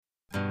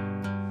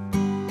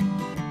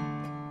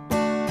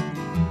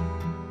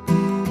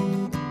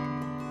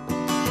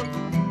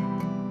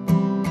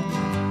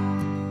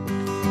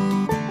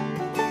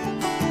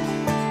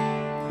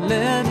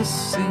to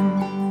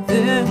sing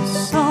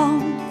this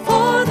song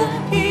for the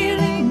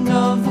healing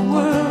of the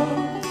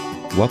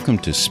world. Welcome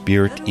to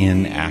Spirit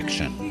in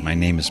Action. My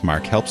name is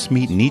Mark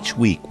Helpsmeet, and each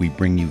week we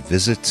bring you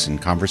visits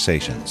and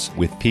conversations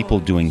with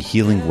people doing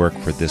healing work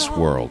for this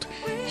world,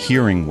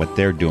 hearing what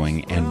they're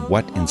doing and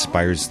what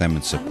inspires them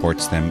and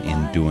supports them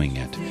in doing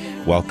it.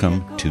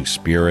 Welcome to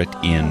Spirit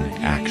in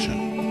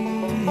Action.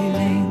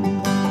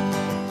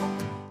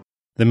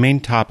 The main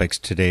topics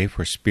today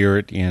for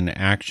Spirit in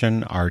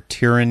Action are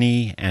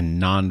tyranny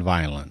and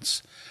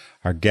nonviolence.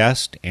 Our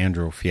guest,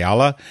 Andrew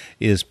Fiala,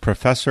 is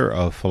professor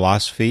of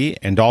philosophy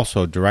and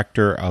also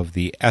director of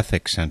the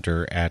Ethics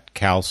Center at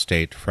Cal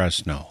State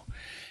Fresno.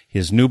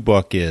 His new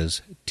book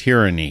is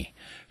Tyranny,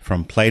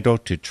 From Plato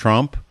to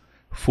Trump,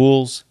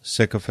 Fools,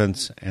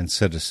 Sycophants, and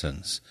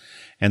Citizens.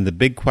 And the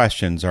big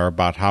questions are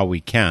about how we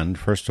can,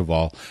 first of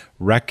all,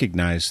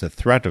 recognize the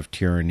threat of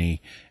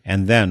tyranny,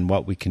 and then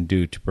what we can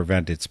do to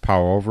prevent its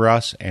power over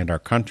us and our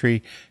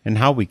country, and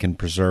how we can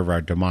preserve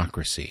our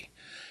democracy.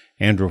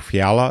 Andrew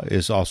Fiala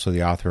is also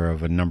the author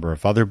of a number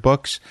of other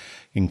books,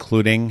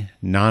 including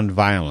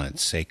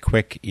Nonviolence, A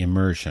Quick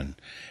Immersion.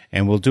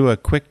 And we'll do a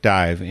quick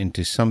dive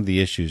into some of the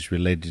issues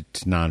related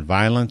to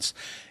nonviolence,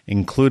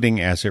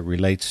 including as it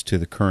relates to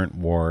the current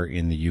war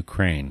in the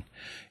Ukraine.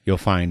 You'll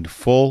find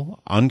full,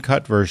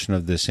 uncut version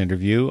of this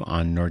interview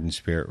on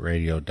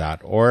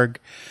NorthernSpiritRadio.org.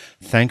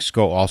 Thanks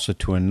go also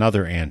to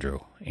another Andrew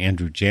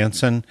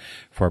Jansen,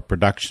 for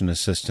production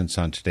assistance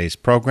on today's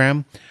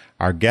program.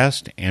 Our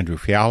guest, Andrew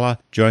Fiala,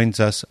 joins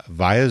us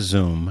via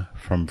Zoom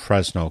from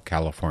Fresno,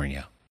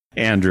 California.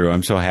 Andrew,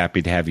 I'm so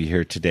happy to have you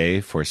here today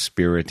for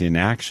Spirit in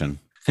Action.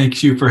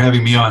 Thank you for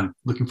having me on.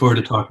 Looking forward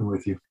to talking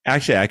with you.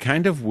 Actually, I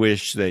kind of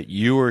wish that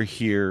you were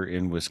here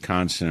in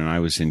Wisconsin and I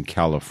was in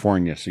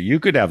California, so you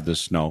could have the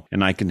snow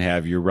and I can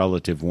have your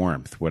relative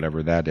warmth,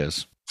 whatever that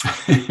is.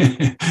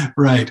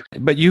 Right.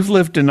 But you've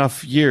lived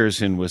enough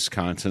years in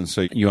Wisconsin,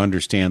 so you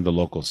understand the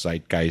local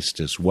zeitgeist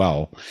as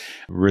well.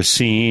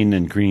 Racine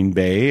and Green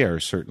Bay are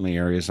certainly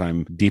areas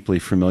I'm deeply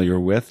familiar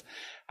with.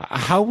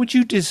 How would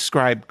you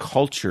describe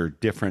culture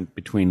different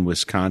between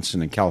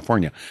Wisconsin and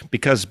California?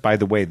 Because, by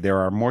the way, there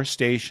are more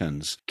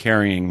stations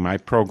carrying my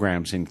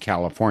programs in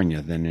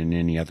California than in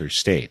any other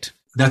state.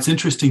 That's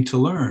interesting to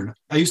learn.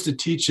 I used to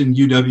teach in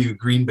UW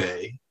Green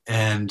Bay,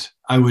 and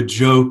I would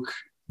joke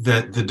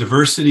that the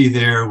diversity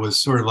there was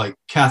sort of like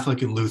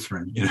Catholic and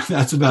Lutheran. You know,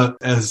 that's about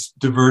as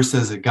diverse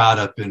as it got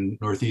up in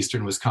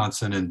northeastern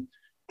Wisconsin. And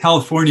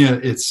California,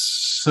 it's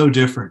so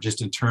different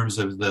just in terms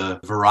of the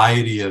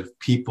variety of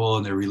people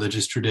and their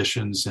religious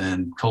traditions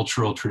and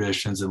cultural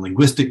traditions and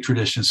linguistic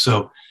traditions.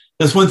 So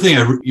that's one thing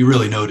you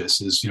really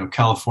notice is,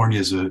 California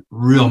is a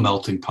real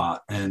melting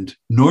pot and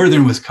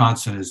northern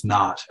Wisconsin is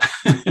not,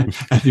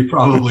 as you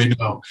probably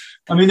know.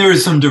 I mean, there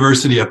is some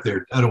diversity up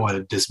there. I don't want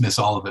to dismiss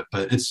all of it,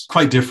 but it's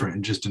quite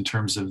different just in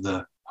terms of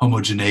the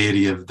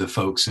homogeneity of the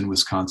folks in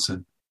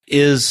Wisconsin.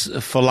 Is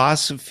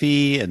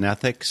philosophy and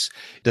ethics,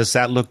 does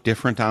that look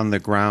different on the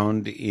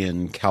ground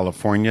in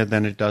California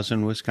than it does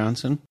in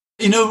Wisconsin?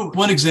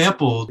 One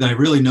example that I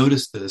really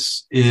noticed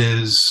this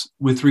is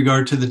with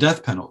regard to the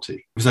death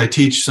penalty, because I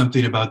teach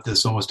something about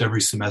this almost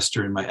every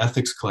semester in my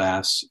ethics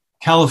class.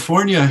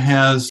 California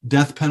has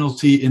death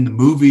penalty in the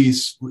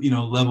movies,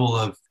 level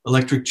of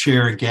electric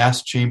chair and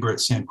gas chamber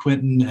at San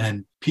Quentin.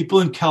 And people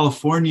in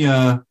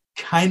California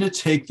kind of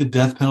take the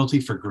death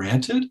penalty for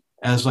granted,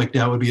 as like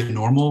that would be a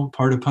normal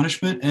part of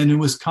punishment. And in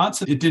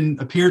Wisconsin, it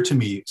didn't appear to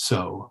me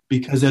so,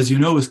 because as you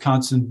know,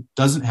 Wisconsin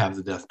doesn't have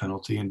the death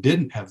penalty and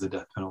didn't have the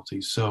death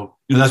penalty. So,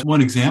 that's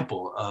one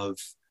example of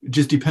it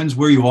just depends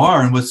where you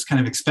are and what's kind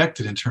of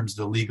expected in terms of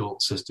the legal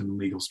system and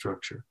legal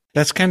structure.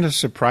 That's kind of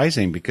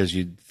surprising because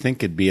you'd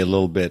think it'd be a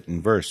little bit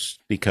inverse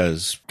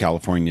because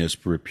California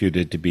is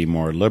reputed to be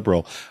more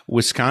liberal.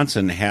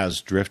 Wisconsin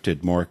has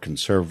drifted more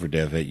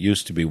conservative. It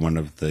used to be one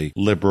of the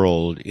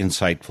liberal,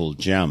 insightful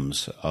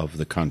gems of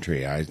the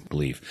country, I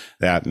believe,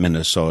 that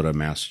Minnesota,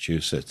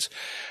 Massachusetts.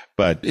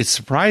 But it's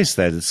surprised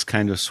that it's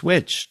kind of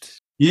switched.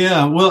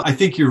 Yeah, well, I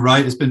think you're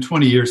right. It's been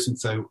 20 years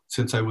since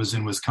I was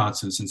in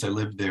Wisconsin, since I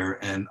lived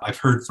there. And I've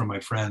heard from my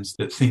friends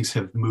that things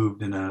have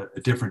moved in a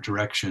different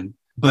direction.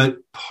 But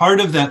part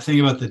of that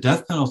thing about the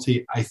death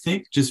penalty, I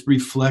think, just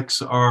reflects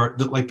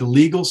the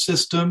legal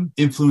system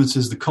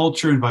influences the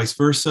culture and vice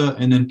versa.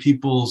 And then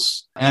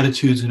people's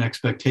attitudes and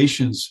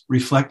expectations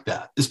reflect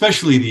that,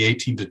 especially the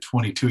 18 to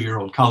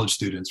 22-year-old college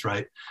students,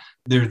 right?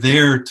 They're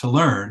there to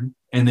learn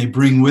and they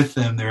bring with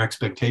them their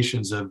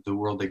expectations of the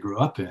world they grew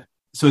up in.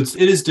 So it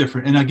is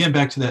different. And again,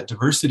 back to that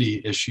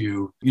diversity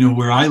issue,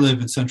 where I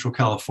live in Central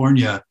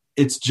California,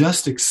 it's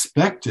just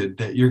expected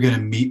that you're going to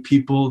meet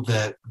people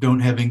that don't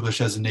have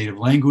English as a native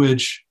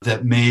language,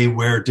 that may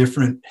wear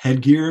different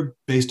headgear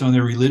based on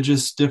their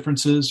religious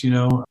differences,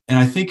 And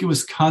I think in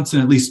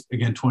Wisconsin, at least,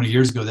 again, 20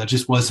 years ago, that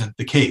just wasn't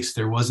the case.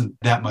 There wasn't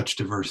that much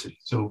diversity.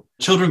 So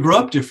children grow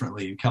up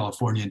differently in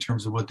California in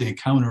terms of what they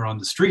encounter on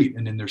the street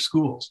and in their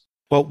schools.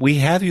 Well, we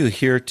have you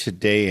here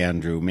today,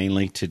 Andrew,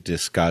 mainly to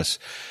discuss.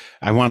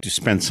 I want to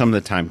spend some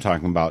of the time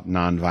talking about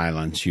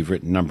nonviolence. You've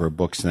written a number of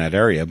books in that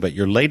area, but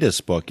your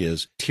latest book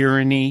is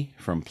Tyranny,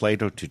 From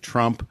Plato to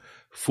Trump,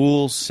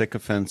 Fools,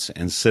 Sycophants,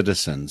 and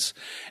Citizens.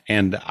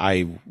 And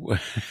I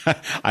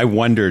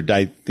wondered,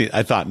 I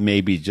thought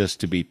maybe just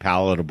to be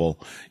palatable,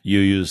 you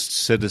used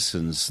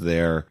citizens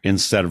there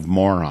instead of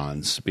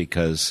morons,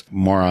 because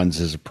morons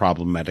is a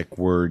problematic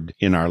word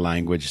in our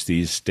language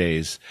these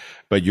days.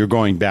 But you're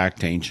going back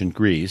to ancient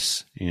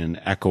Greece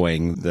and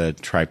echoing the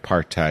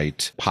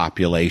tripartite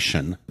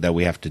population that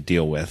we have to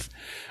deal with.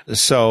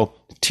 So,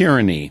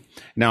 tyranny.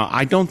 Now,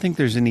 I don't think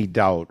there's any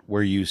doubt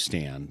where you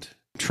stand.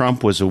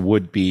 Trump was a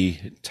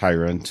would-be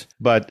tyrant,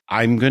 but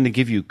I'm going to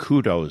give you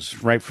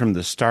kudos right from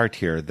the start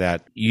here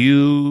that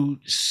you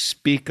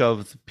speak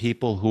of the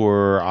people who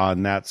are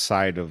on that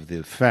side of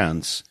the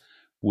fence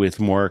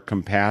with more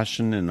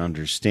compassion and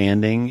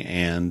understanding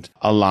and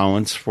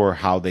allowance for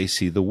how they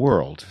see the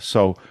world.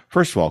 So,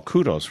 first of all,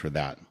 kudos for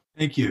that.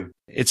 Thank you.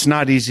 It's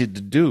not easy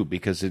to do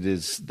because it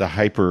is the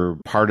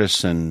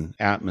hyper-partisan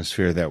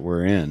atmosphere that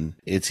we're in.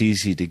 It's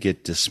easy to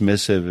get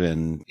dismissive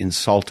and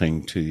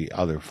insulting to the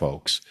other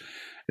folks.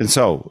 And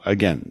so,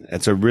 again,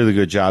 it's a really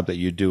good job that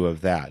you do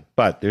of that.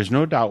 But there's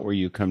no doubt where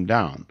you come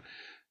down.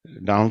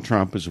 Donald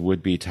Trump is a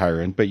would-be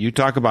tyrant, but you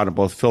talk about it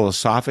both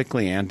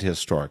philosophically and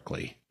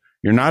historically.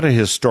 You're not a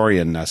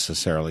historian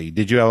necessarily.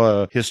 Did you have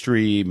a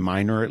history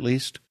minor at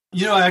least?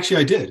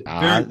 Actually, I did.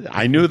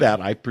 I knew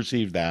that. I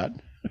perceived that.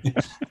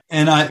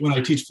 And when I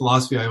teach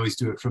philosophy, I always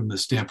do it from the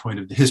standpoint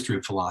of the history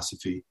of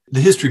philosophy. The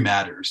history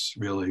matters,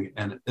 really.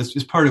 And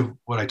it's part of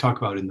what I talk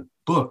about in the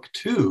book,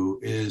 too,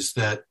 is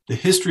that the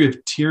history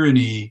of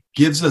tyranny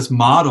gives us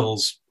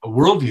models, a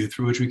worldview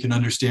through which we can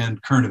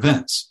understand current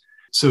events.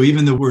 So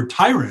even the word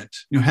tyrant,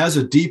 has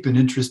a deep and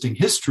interesting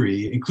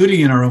history,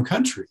 including in our own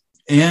country.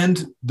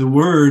 And the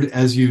word,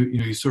 as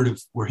you sort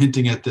of were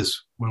hinting at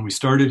this when we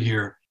started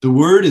here, the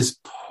word is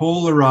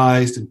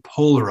polarized and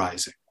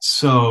polarizing.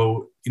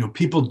 So,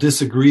 people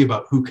disagree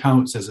about who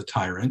counts as a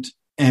tyrant.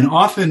 And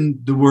often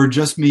the word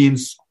just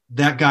means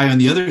that guy on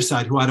the other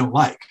side who I don't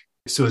like.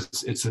 So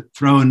it's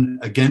thrown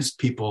against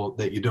people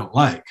that you don't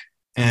like.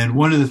 And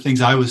one of the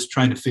things I was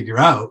trying to figure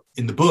out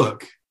in the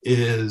book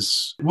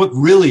is what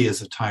really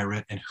is a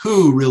tyrant and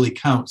who really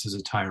counts as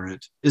a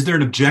tyrant. Is there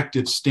an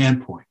objective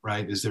standpoint,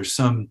 right? Is there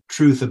some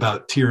truth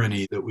about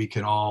tyranny that we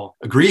can all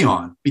agree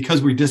on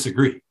because we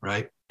disagree,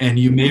 right? And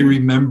you may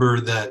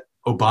remember that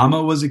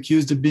Obama was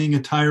accused of being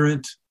a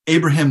tyrant.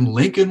 Abraham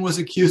Lincoln was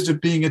accused of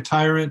being a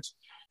tyrant,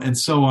 and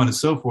so on and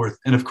so forth.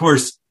 And of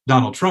course,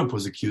 Donald Trump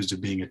was accused of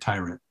being a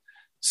tyrant.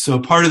 So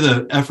part of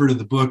the effort of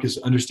the book is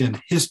to understand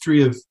the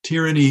history of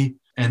tyranny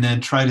and then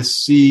try to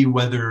see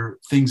whether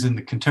things in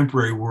the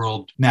contemporary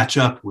world match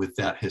up with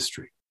that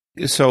history.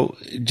 So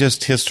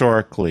just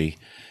historically,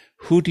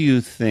 who do you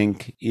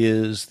think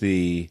is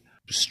the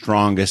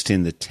strongest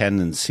in the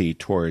tendency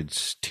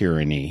towards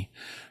tyranny?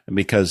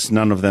 Because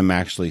none of them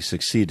actually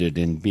succeeded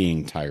in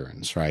being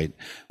tyrants, right?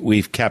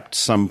 We've kept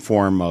some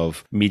form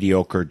of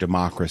mediocre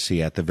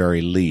democracy at the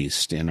very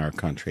least in our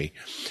country.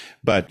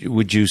 But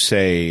would you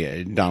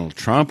say Donald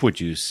Trump? Would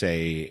you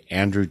say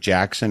Andrew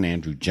Jackson,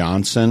 Andrew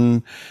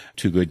Johnson?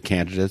 Two good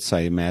candidates,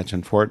 I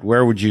imagine, for it.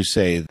 Where would you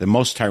say the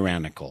most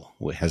tyrannical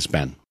has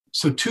been?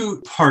 So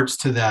two parts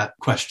to that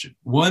question.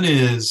 One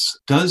is,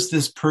 does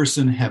this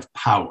person have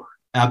power,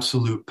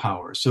 absolute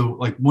power? So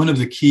like one of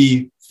the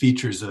key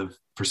features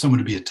for someone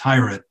to be a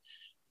tyrant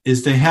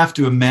is they have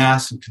to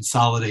amass and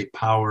consolidate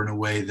power in a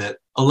way that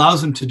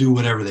allows them to do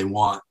whatever they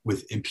want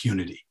with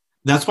impunity.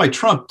 That's why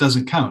Trump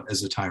doesn't count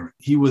as a tyrant.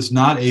 He was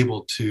not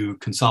able to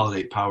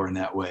consolidate power in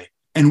that way.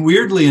 And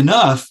weirdly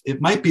enough,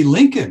 it might be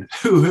Lincoln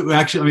who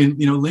actually,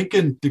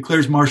 Lincoln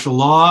declares martial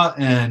law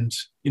and,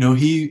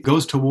 he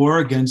goes to war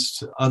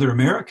against other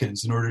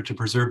Americans in order to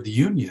preserve the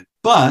Union.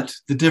 But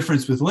the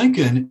difference with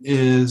Lincoln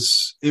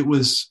is it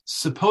was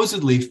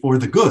supposedly for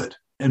the good.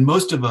 And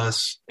most of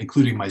us,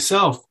 including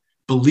myself,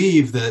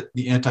 believe that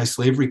the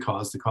anti-slavery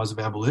cause, the cause of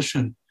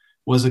abolition,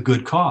 was a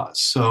good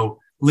cause. So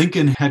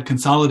Lincoln had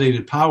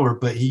consolidated power,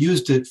 but he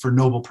used it for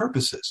noble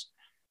purposes.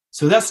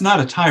 So that's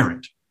not a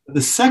tyrant.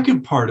 The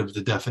second part of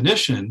the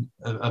definition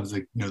of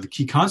the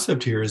key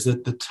concept here is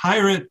that the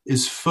tyrant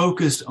is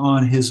focused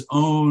on his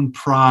own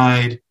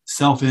pride,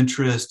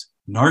 self-interest,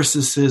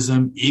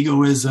 narcissism,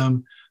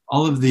 egoism,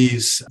 all of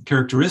these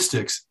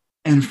characteristics.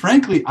 And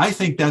frankly, I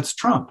think that's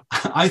Trump.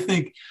 I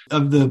think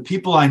of the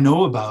people I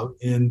know about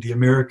in the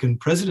American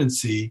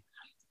presidency,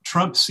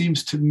 Trump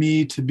seems to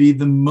me to be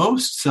the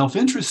most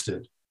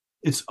self-interested.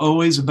 It's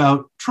always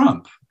about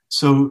Trump.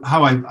 So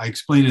how I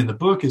explain it in the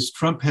book is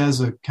Trump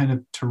has a kind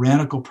of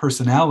tyrannical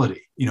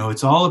personality.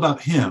 It's all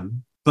about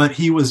him, but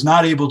he was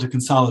not able to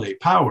consolidate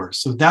power.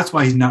 So that's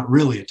why he's not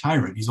really a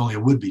tyrant. He's only a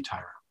would-be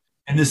tyrant.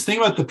 And this thing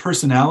about the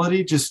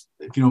personality, just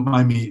if you don't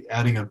mind me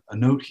adding a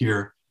note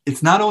here,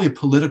 it's not only a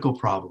political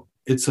problem.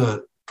 It's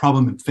a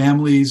problem in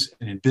families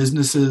and in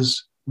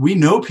businesses. We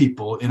know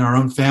people in our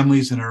own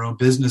families, in our own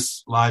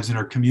business lives, in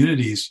our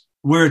communities,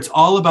 where it's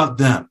all about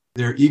them.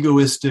 They're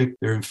egoistic,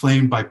 they're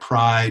inflamed by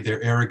pride,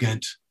 they're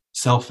arrogant,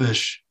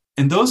 selfish.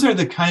 And those are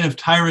the kind of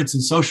tyrants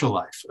in social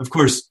life. Of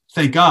course,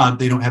 thank God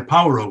they don't have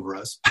power over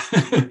us.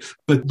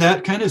 But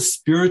that kind of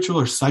spiritual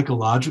or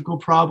psychological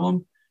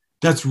problem,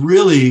 that's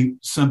really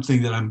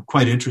something that I'm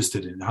quite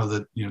interested in, how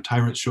the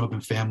tyrants show up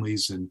in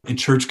families and in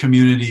church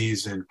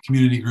communities and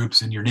community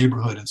groups in your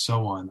neighborhood and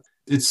so on.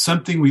 It's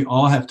something we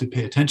all have to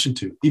pay attention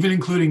to, even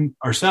including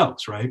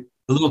ourselves, right?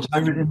 The little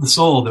tyrant in the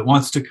soul that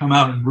wants to come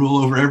out and rule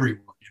over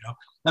everyone,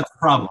 that's the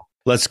problem.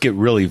 Let's get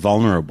really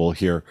vulnerable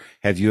here.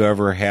 Have you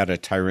ever had a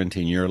tyrant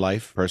in your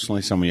life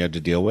personally, someone you had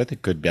to deal with?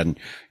 It could have been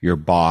your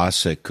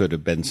boss. It could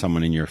have been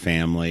someone in your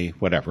family,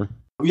 whatever.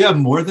 Yeah,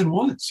 more than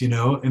once,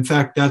 In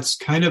fact, that's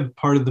kind of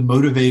part of the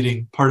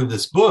motivating part of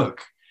this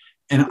book.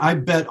 And I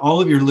bet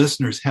all of your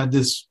listeners had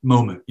this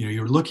moment.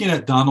 You're looking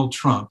at Donald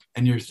Trump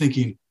and you're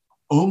thinking,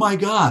 oh my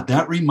God,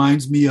 that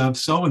reminds me of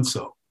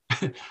so-and-so.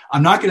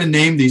 I'm not going to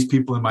name these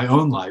people in my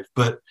own life,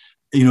 but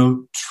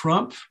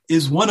Trump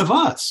is one of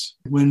us.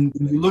 When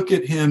you look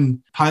at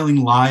him piling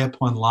lie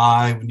upon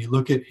lie, when you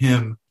look at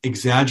him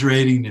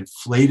exaggerating and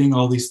inflating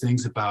all these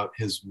things about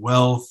his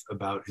wealth,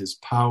 about his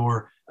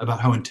power,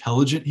 about how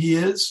intelligent he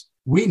is,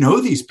 we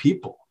know these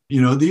people.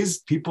 These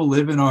people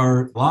live in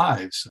our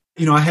lives.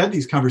 I had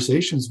these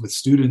conversations with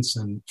students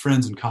and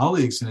friends and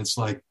colleagues, and it's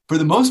like, for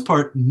the most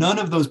part, none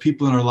of those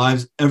people in our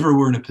lives ever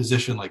were in a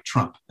position like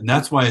Trump. And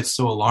that's why it's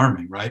so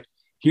alarming, right?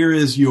 Here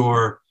is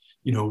your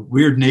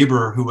weird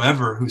neighbor or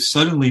whoever who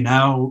suddenly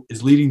now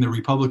is leading the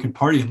Republican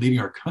Party and leading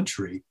our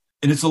country.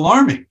 And it's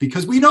alarming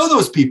because we know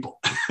those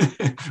people.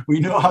 We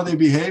know how they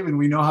behave and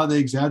we know how they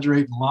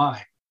exaggerate and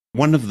lie.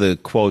 One of the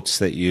quotes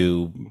that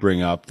you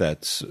bring up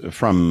that's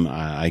from,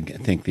 I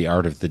think, The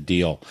Art of the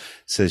Deal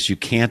says, you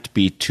can't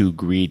be too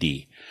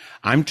greedy.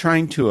 I'm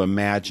trying to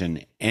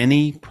imagine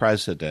any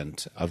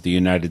president of the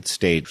United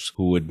States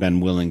who would have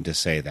been willing to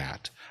say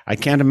that. I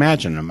can't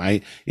imagine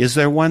him. Is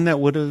there one that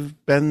would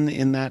have been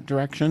in that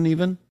direction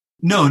even?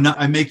 No,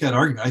 I make that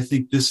argument. I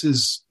think this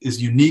is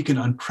unique and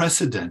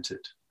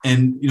unprecedented.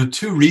 And,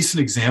 two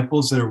recent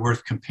examples that are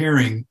worth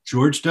comparing,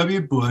 George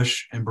W.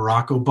 Bush and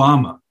Barack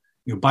Obama,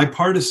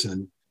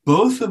 bipartisan.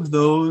 Both of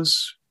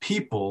those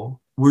people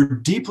were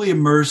deeply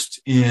immersed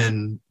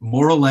in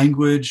moral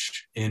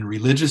language, in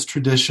religious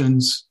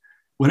traditions.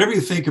 Whatever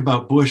you think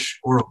about Bush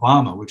or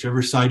Obama,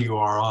 whichever side you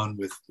are on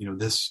with,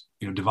 this,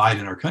 divide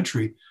in our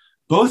country,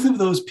 both of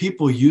those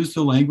people used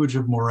the language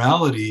of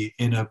morality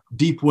in a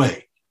deep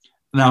way.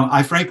 Now,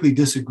 I frankly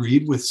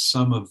disagreed with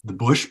some of the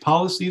Bush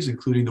policies,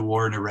 including the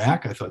war in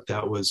Iraq. I thought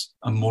that was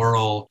a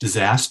moral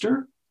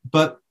disaster.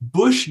 But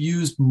Bush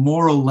used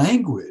moral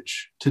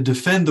language to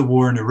defend the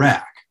war in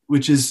Iraq,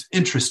 which is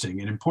interesting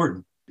and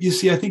important. You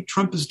see, I think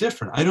Trump is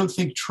different. I don't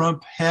think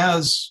Trump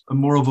has a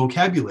moral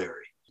vocabulary.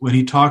 When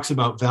he talks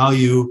about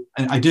value,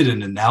 and I did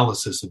an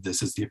analysis of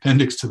this as the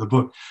appendix to the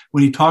book.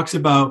 When he talks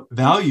about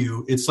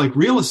value, it's like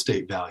real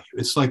estate value.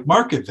 It's like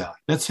market value.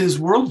 That's his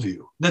worldview.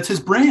 That's his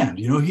brand.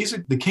 He's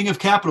the king of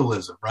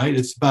capitalism, right?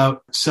 It's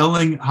about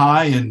selling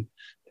high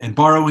and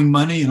borrowing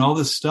money and all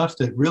this stuff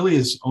that really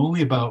is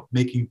only about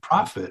making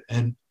profit.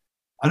 And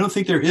I don't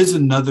think there is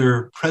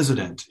another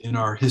president in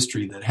our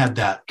history that had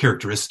that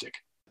characteristic.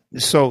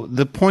 So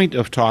the point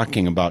of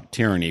talking about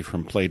tyranny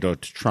from Plato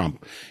to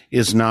Trump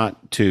is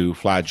not to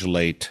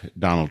flagellate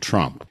Donald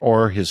Trump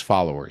or his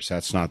followers.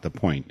 That's not the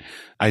point.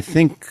 I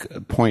think the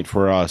point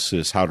for us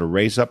is how to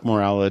raise up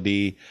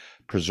morality,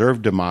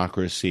 preserve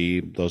democracy.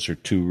 Those are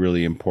two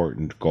really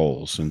important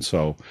goals. And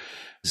so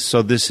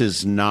this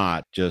is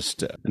not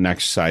just an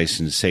exercise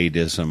in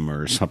sadism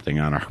or something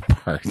on our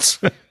parts.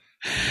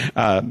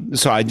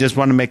 So I just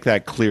want to make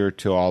that clear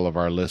to all of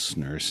our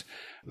listeners.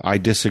 I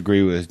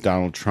disagree with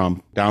Donald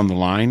Trump down the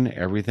line,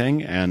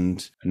 everything,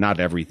 and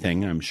not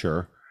everything, I'm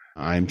sure.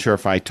 I'm sure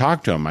if I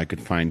talked to him, I could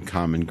find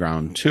common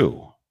ground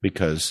too,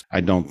 because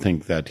I don't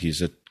think that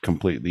he's a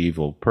completely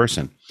evil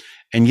person.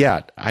 And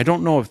yet, I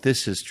don't know if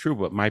this is true,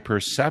 but my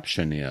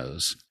perception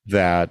is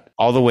that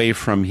all the way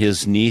from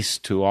his niece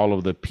to all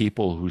of the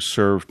people who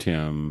served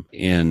him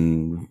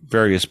in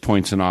various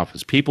points in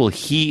office, people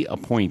he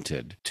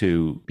appointed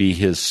to be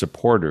his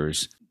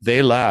supporters,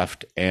 they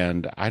left,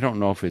 and I don't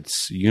know if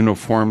it's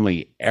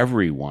uniformly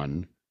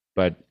everyone,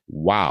 but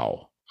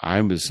wow. I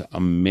was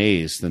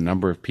amazed the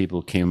number of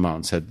people came out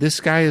and said, this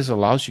guy is a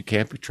louse, you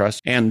can't be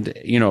trusted.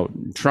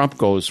 And, Trump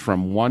goes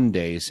from one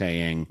day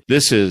saying,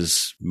 this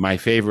is my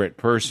favorite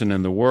person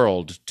in the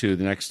world, to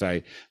the next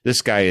day,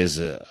 this guy is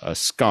a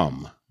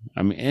scum.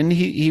 I mean, and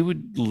he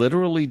would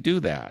literally do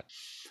that.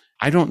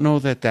 I don't know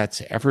that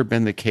that's ever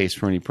been the case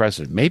for any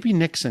president. Maybe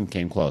Nixon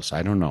came close.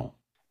 I don't know.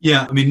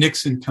 Yeah,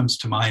 Nixon comes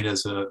to mind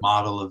as a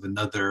model of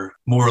another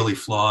morally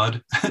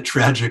flawed,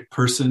 tragic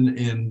person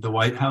in the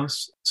White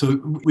House.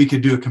 So we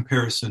could do a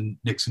comparison,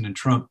 Nixon and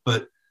Trump.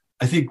 But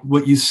I think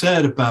what you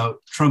said about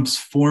Trump's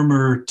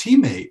former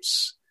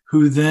teammates,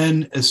 who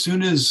then, as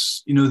soon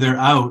as, they're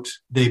out,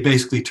 they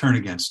basically turn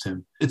against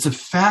him. It's a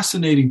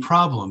fascinating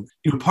problem.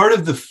 Part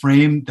of the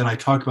frame that I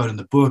talk about in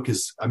the book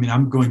is,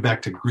 I'm going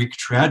back to Greek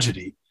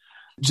tragedy.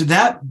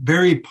 That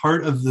very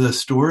part of the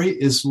story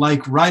is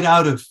like right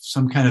out of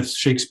some kind of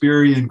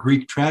Shakespearean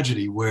Greek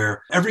tragedy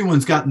where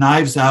everyone's got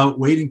knives out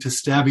waiting to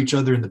stab each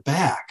other in the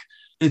back.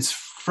 It's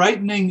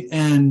frightening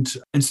and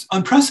it's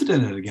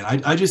unprecedented again.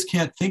 I just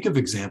can't think of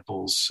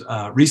examples,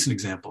 recent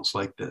examples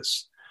like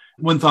this.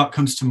 One thought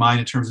comes to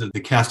mind in terms of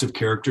the cast of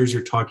characters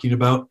you're talking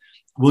about.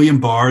 William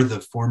Barr, the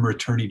former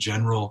attorney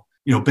general,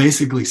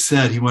 basically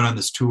said, he went on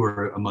this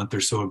tour a month or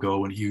so ago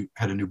when he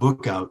had a new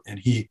book out, and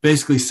he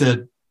basically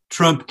said,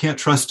 Trump, can't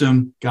trust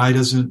him, guy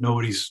doesn't know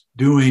what he's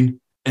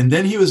doing. And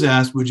then he was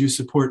asked, would you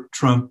support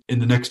Trump in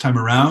the next time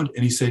around?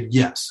 And he said,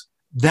 yes.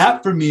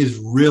 That for me is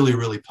really,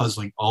 really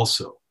puzzling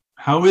also.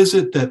 How is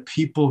it that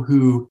people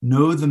who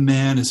know the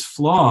man is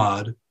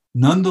flawed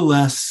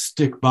nonetheless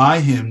stick by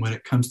him when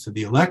it comes to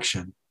the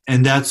election?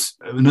 And that's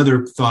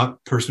another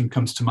thought person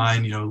comes to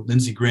mind,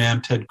 Lindsey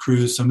Graham, Ted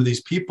Cruz, some of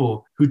these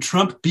people who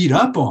Trump beat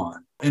up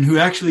on and who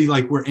actually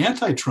were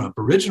anti-Trump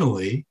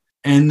originally.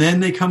 And then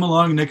they come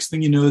along, next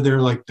thing you know,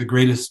 they're like the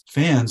greatest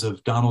fans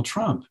of Donald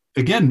Trump.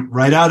 Again,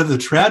 right out of the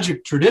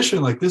tragic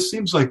tradition, this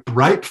seems like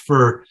ripe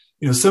for,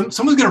 someone's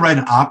going to write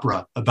an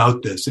opera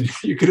about this. And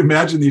you could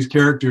imagine these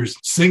characters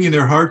singing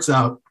their hearts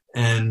out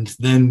and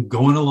then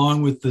going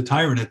along with the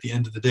tyrant at the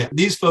end of the day.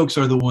 These folks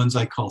are the ones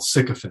I call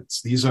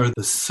sycophants. These are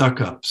the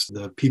suck-ups,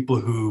 the people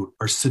who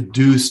are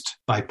seduced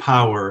by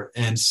power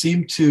and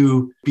seem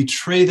to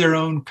betray their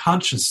own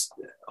conscience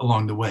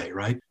along the way,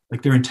 right?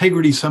 Like their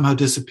integrity somehow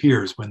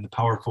disappears when the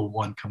powerful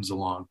one comes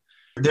along.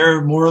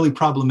 They're morally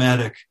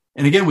problematic.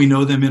 And again, we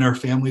know them in our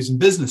families and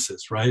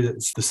businesses, right?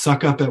 It's the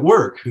suck-up at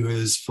work who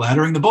is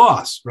flattering the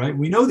boss, right?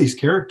 We know these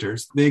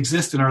characters. They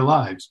exist in our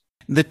lives.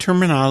 The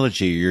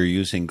terminology you're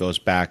using goes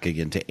back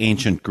again to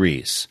ancient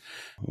Greece.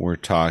 We're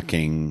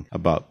talking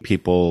about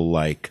people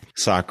like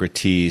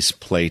Socrates,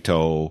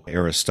 Plato,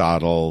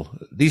 Aristotle,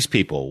 these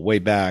people way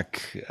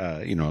back,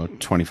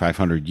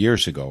 2,500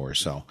 years ago or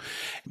so.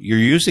 You're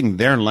using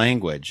their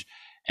language,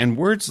 and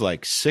words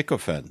like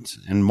sycophant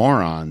and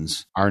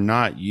morons are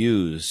not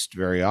used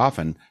very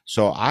often.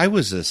 So I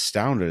was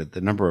astounded at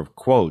the number of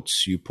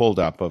quotes you pulled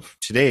up of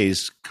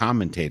today's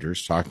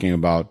commentators talking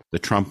about the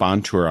Trump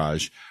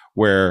entourage,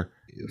 where,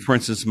 for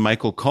instance,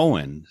 Michael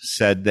Cohen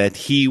said that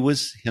he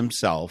was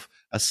himself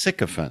a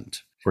sycophant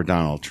for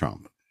Donald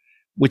Trump,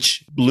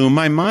 which blew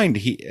my mind.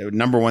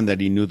 Number one, that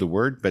he knew the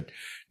word, but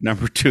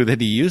number two, that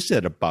he used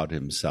it about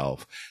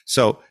himself.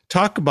 So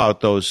talk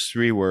about those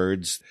three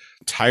words: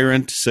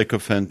 tyrant,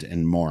 sycophant,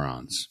 and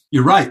morons.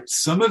 You're right.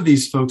 Some of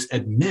these folks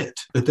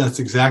admit that that's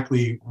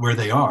exactly where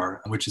they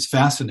are, which is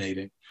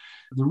fascinating.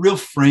 The real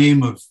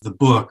frame of the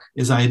book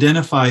is I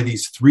identify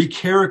these three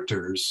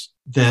characters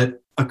that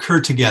occur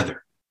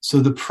together. So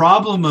the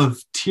problem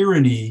of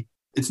tyranny,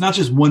 it's not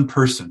just one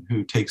person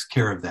who takes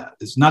care of that.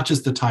 It's not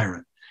just the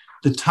tyrant.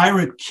 The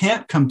tyrant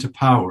can't come to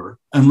power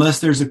unless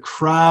there's a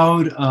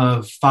crowd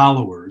of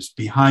followers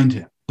behind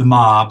him, the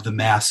mob, the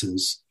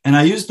masses. And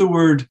I use the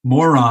word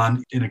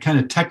moron in a kind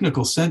of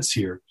technical sense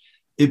here.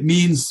 It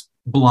means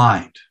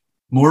blind.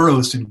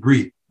 Moros in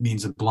Greek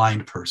means a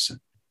blind person.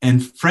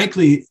 And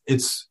frankly,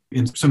 it's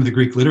in some of the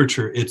Greek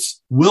literature,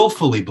 it's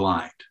willfully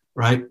blind.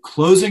 Right?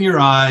 Closing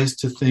your eyes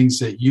to things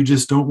that you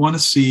just don't want to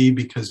see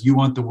because you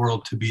want the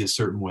world to be a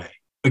certain way.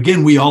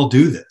 Again, we all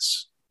do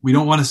this. We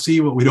don't want to see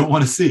what we don't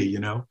want to see,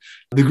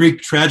 The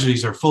Greek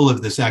tragedies are full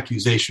of this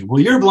accusation. Well,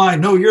 you're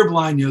blind. No, you're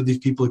blind. These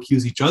people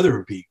accuse each other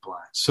of being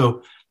blind.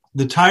 So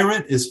the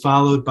tyrant is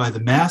followed by the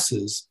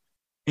masses.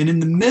 And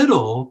in the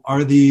middle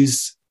are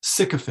these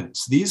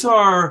sycophants. These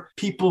are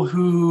people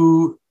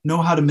who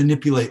know how to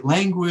manipulate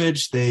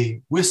language.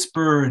 They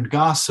whisper and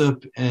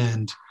gossip,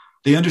 and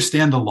they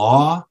understand the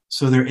law,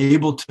 so they're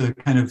able to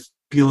kind of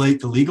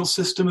manipulate the legal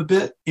system a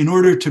bit in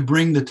order to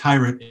bring the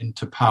tyrant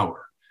into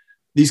power.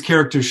 These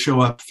characters show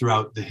up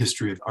throughout the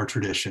history of our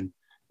tradition.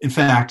 In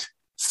fact,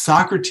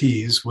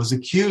 Socrates was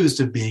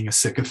accused of being a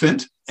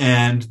sycophant,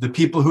 and the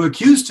people who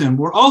accused him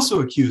were also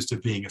accused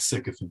of being a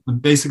sycophant.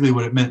 And basically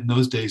what it meant in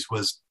those days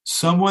was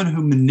someone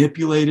who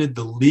manipulated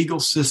the legal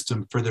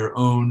system for their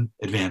own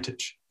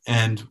advantage.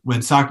 And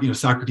when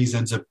Socrates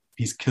ends up,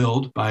 he's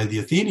killed by the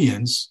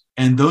Athenians,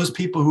 and those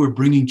people who are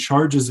bringing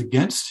charges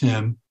against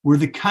him were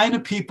the kind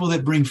of people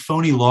that bring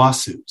phony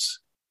lawsuits.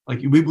 Like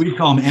we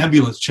call them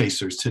ambulance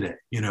chasers today,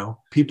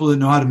 people that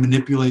know how to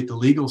manipulate the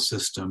legal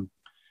system.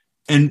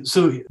 And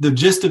so the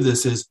gist of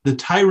this is the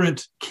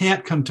tyrant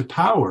can't come to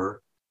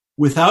power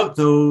without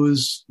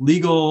those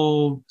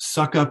legal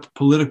suck-up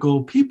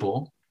political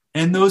people.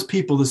 And those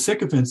people, the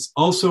sycophants,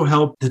 also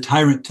help the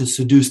tyrant to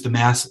seduce the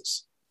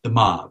masses, the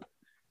mob.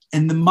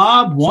 And the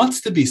mob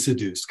wants to be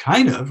seduced,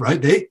 kind of, right?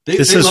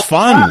 This is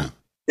fun.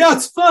 Yeah,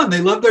 it's fun.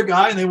 They love their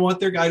guy and they want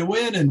their guy to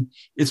win. And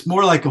it's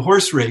more like a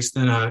horse race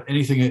than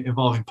anything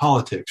involving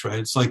politics, right?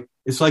 It's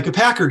like a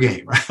Packer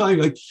game, right?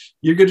 Like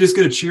you're just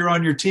going to cheer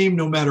on your team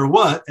no matter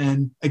what.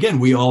 And again,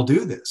 we all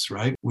do this,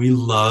 right? We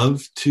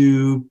love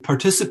to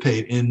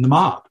participate in the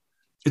mob.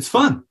 It's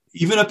fun,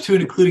 even up to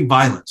and including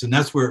violence. And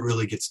that's where it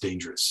really gets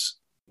dangerous.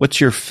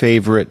 What's your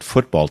favorite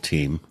football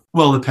team?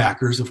 Well, the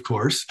Packers, of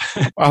course.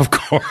 Of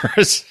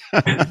course.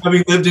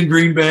 Having lived in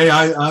Green Bay,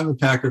 I'm a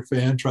Packer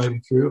fan, tried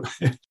and true.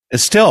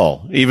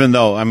 Still, even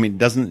though,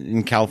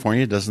 in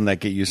California, doesn't that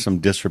get you some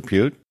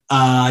disrepute?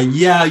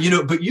 Yeah,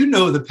 but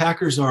the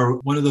Packers are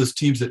one of those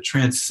teams that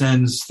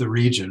transcends the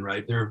region,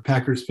 right? There are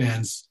Packers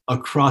fans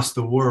across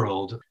the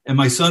world. And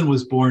my son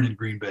was born in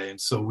Green Bay,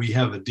 and so we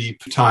have a deep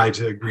tie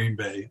to Green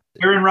Bay.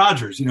 Aaron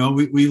Rodgers,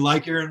 we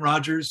like Aaron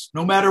Rodgers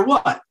no matter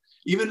what.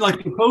 Even like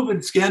the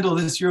COVID scandal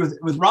this year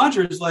with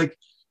Rodgers, like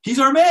he's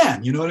our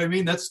man. You know what I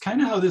mean? That's kind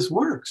of how this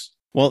works.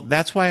 Well,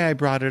 that's why I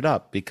brought it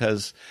up,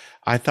 because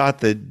I thought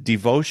the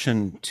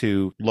devotion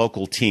to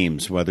local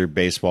teams, whether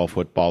baseball,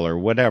 football, or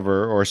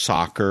whatever, or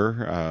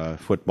soccer,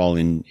 football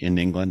in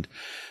England,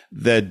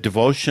 the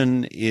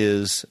devotion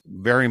is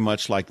very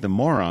much like the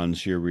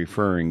morons you're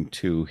referring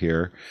to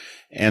here.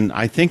 And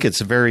I think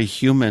it's a very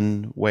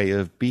human way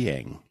of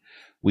being.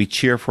 We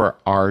cheer for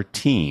our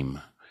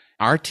team.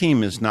 Our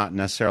team is not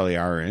necessarily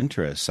our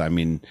interests.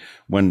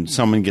 When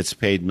someone gets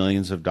paid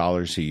millions of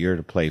dollars a year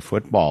to play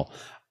football,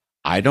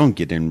 I don't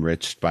get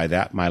enriched by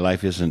that. My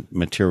life isn't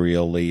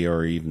materially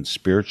or even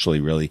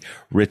spiritually really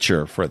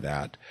richer for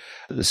that.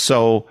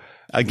 So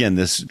again,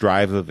 this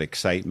drive of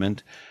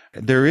excitement,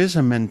 there is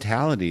a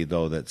mentality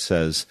though that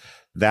says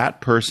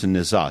that person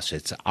is us.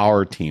 It's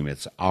our team.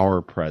 It's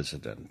our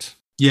president.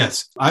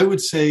 Yes, I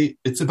would say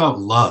it's about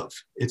love.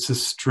 It's a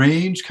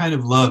strange kind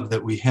of love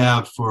that we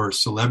have for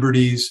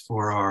celebrities,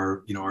 for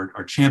our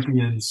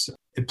champions.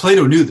 And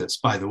Plato knew this,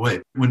 by the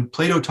way. When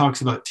Plato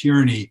talks about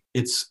tyranny,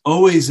 it's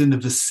always in the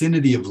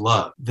vicinity of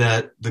love,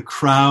 that the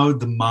crowd,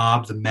 the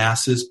mob, the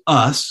masses,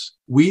 us,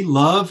 we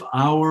love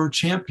our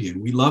champion.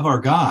 We love our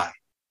guy.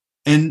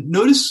 And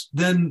notice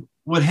then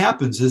what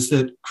happens is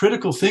that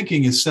critical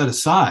thinking is set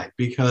aside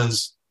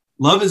because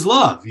love is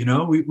love.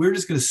 We're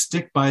just going to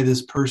stick by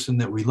this person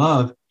that we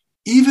love,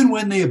 even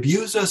when they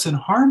abuse us and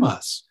harm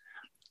us.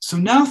 So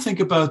now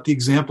think about the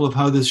example of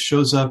how this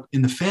shows up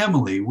in the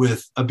family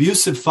with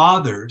abusive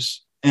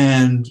fathers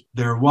and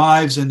their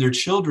wives and their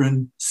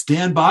children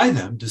stand by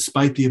them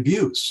despite the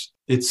abuse.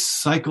 It's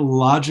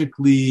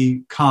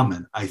psychologically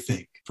common, I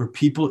think, for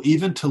people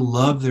even to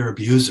love their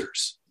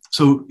abusers.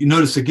 So you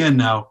notice again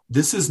now,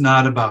 this is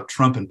not about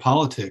Trump and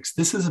politics.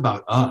 This is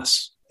about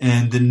us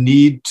and the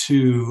need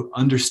to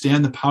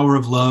understand the power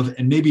of love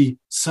and maybe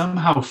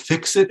somehow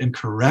fix it and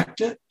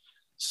correct it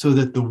so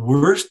that the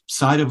worst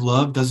side of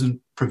love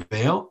doesn't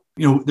prevail.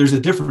 There's a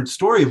different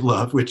story of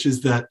love, which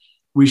is that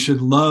we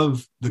should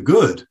love the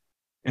good.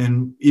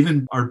 And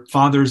even our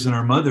fathers and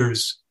our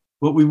mothers,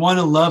 what we want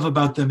to love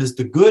about them is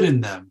the good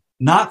in them,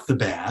 not the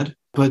bad.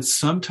 But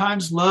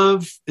sometimes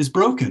love is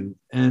broken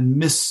and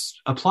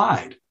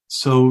misapplied.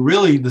 So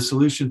really the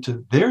solution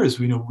to there is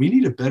we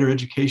need a better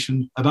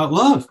education about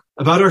love,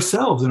 about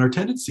ourselves and our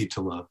tendency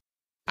to love.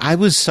 I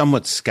was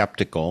somewhat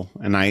skeptical,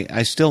 and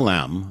I still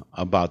am,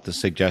 about the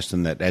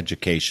suggestion that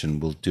education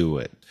will do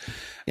it.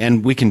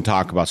 And we can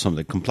talk about some of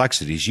the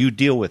complexities. You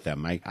deal with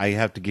them. I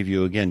have to give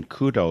you, again,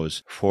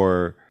 kudos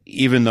for,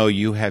 even though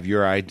you have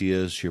your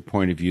ideas, your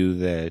point of view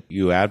that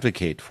you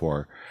advocate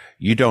for,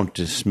 you don't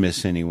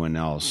dismiss anyone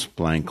else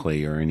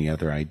blankly or any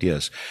other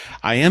ideas.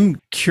 I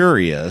am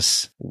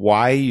curious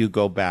why you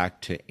go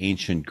back to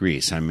ancient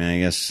Greece. I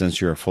guess since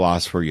you're a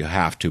philosopher, you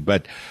have to,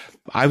 but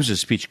I was a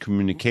speech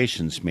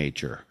communications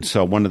major.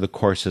 So one of the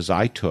courses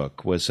I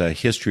took was a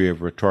history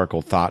of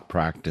rhetorical thought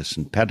practice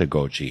and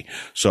pedagogy.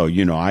 So,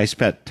 I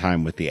spent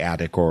time with the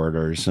Attic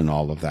orators and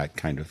all of that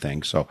kind of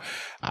thing. So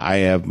I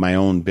have my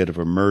own bit of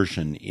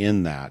immersion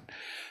in that.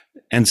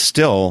 And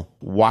still,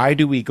 why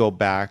do we go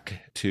back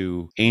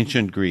to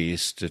ancient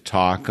Greece to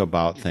talk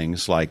about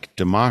things like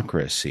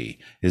democracy?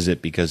 Is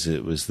it because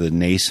it was the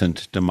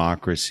nascent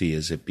democracy?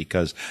 Is it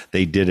because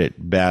they did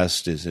it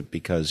best? Is it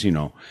because,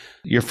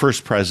 your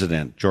first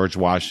president, George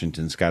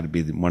Washington's got to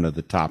be one of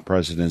the top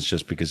presidents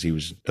just because he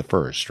was the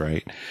first,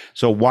 right?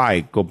 So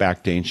why go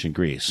back to ancient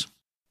Greece?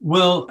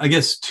 Well, I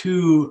guess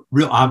two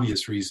real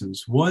obvious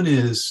reasons. One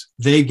is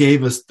they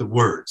gave us the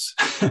words.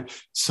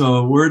 So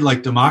a word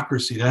like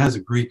democracy, that has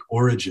a Greek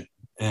origin.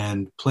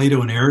 And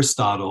Plato and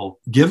Aristotle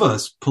give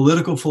us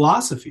political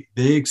philosophy.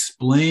 They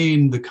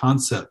explain the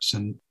concepts.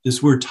 And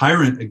this word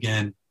tyrant,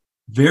 again,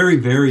 very,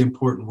 very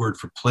important word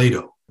for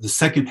Plato. The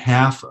second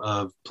half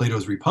of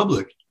Plato's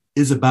Republic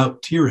is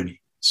about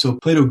tyranny. So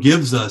Plato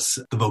gives us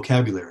the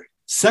vocabulary.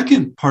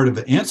 Second part of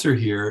the answer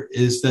here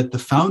is that the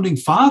founding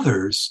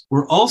fathers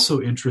were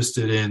also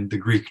interested in the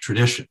Greek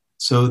tradition.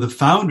 So the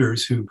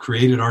founders who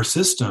created our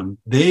system,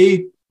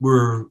 they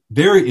were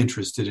very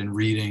interested in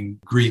reading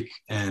Greek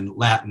and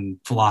Latin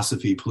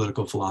philosophy,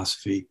 political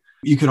philosophy.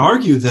 You could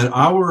argue that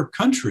our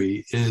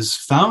country is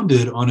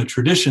founded on a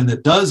tradition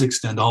that does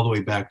extend all the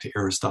way back to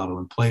Aristotle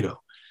and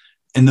Plato.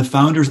 And the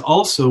founders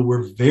also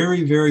were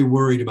very, very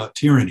worried about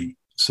tyranny.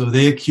 So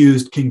they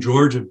accused King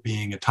George of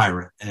being a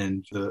tyrant,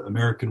 and the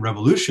American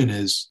Revolution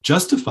is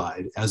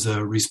justified as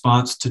a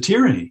response to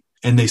tyranny.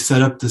 And they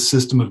set up the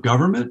system of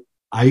government,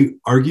 I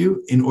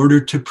argue, in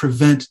order to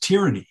prevent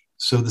tyranny.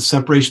 So the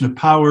separation of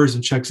powers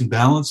and checks and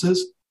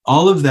balances,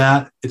 All of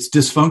that, it's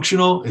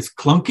dysfunctional, it's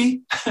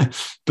clunky,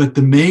 but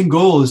the main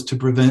goal is to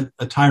prevent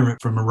a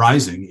tyrant from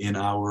arising in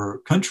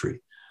our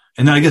country.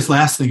 And then I guess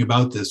last thing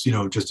about this,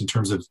 just in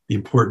terms of the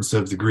importance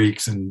of the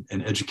Greeks and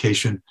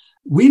education,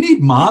 we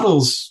need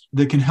models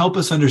that can help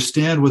us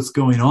understand what's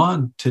going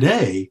on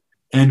today.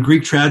 And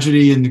Greek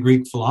tragedy and the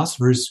Greek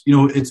philosophers,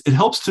 it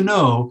helps to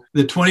know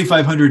that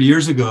 2,500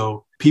 years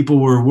ago, people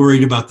were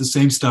worried about the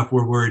same stuff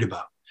we're worried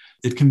about.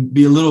 It can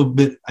be a little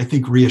bit, I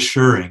think,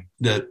 reassuring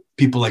that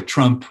people like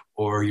Trump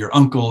or your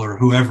uncle or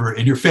whoever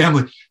in your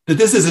family, that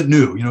this isn't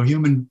new.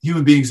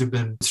 Human beings have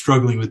been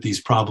struggling with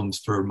these problems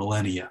for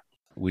millennia.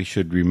 We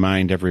should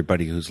remind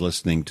everybody who's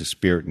listening to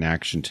Spirit in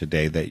Action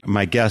today that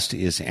my guest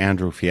is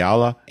Andrew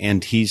Fiala,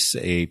 and he's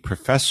a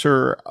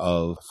professor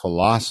of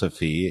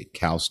philosophy at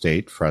Cal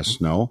State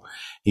Fresno.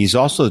 He's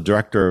also the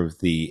director of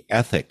the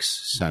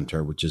Ethics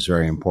Center, which is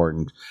very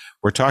important.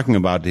 We're talking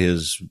about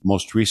his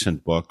most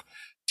recent book,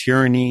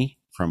 Tyranny,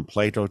 From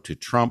Plato to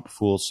Trump,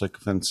 Fools,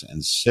 Sycophants,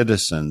 and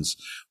Citizens.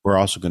 We're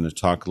also going to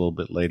talk a little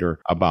bit later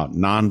about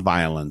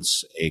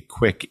Nonviolence, A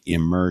Quick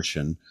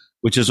Immersion,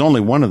 which is only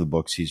one of the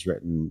books he's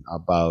written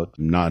about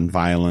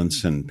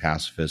nonviolence and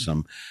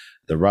pacifism.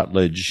 The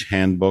Routledge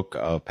Handbook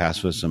of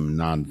Pacifism and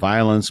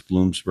Nonviolence,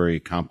 Bloomsbury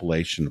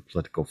Compilation of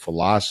Political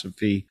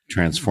Philosophy,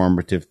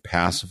 Transformative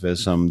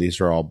Pacifism.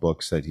 These are all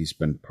books that he's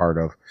been part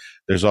of.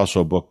 There's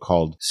also a book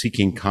called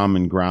Seeking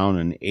Common Ground,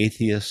 an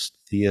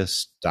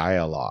Atheist-Theist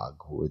Dialogue,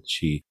 which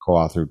he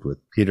co-authored with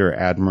Peter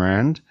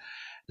Admirand.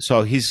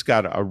 So he's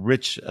got a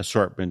rich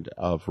assortment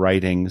of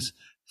writings.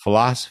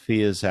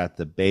 Philosophy is at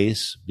the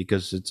base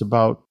because it's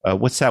about,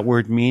 what's that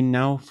word mean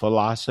now?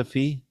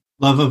 Philosophy?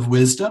 Love of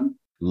wisdom.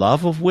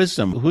 Love of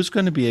wisdom. Who's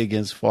going to be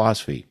against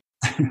philosophy?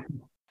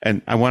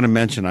 And I want to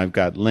mention I've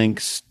got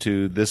links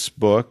to this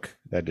book,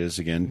 that is,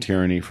 again,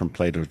 Tyranny from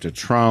Plato to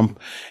Trump,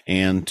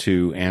 and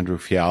to Andrew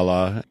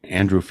Fiala,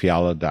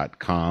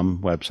 andrewfiala.com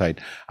website.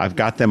 I've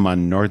got them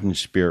on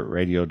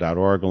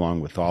northernspiritradio.org,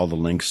 along with all the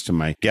links to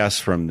my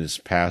guests from this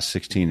past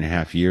 16 and a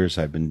half years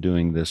I've been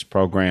doing this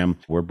program.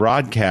 We're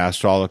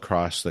broadcast all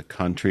across the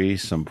country.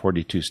 Some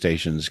 42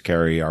 stations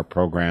carry our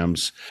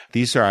programs.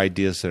 These are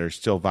ideas that are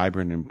still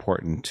vibrant and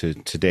important to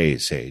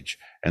today's age.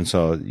 And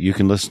so you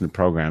can listen to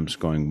programs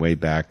going way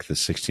back the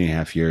 16 and a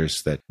half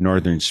years that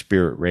Northern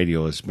Spirit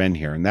Radio has been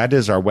here. And that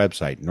is our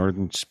website,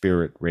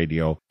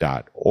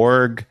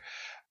 northernspiritradio.org.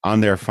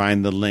 On there,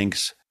 find the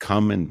links.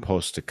 Come and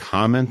post a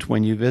comment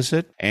when you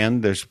visit.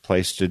 And there's a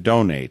place to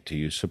donate.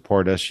 You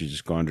support us. You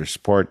just go under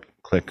support,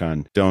 click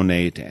on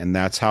donate. And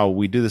that's how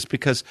we do this,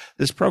 because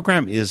this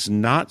program is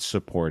not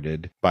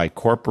supported by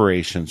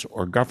corporations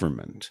or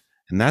government.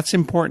 And that's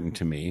important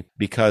to me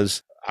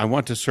because I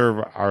want to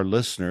serve our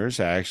listeners.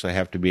 I actually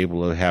have to be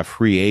able to have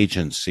free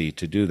agency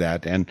to do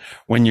that. And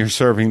when you're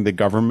serving the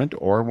government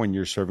or when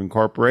you're serving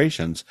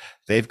corporations,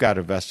 they've got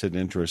a vested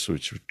interest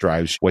which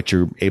drives what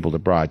you're able to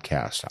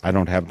broadcast. I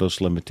don't have those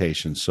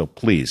limitations. So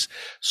please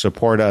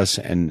support us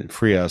and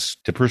free us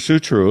to pursue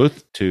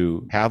truth,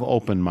 to have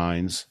open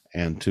minds,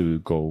 and to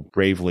go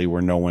bravely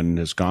where no one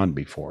has gone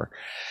before.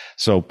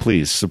 So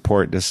please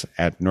support us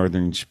at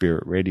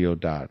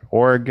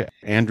northernspiritradio.org.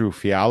 Andrew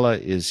Fiala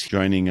is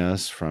joining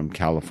us from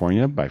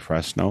California by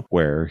Fresno,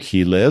 where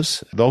he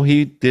lives, though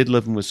he did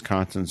live in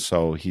Wisconsin,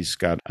 so he's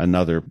got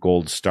another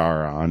gold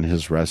star on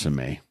his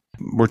resume.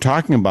 We're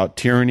talking about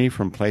Tyranny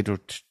from Plato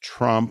to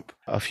Trump.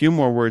 A few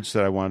more words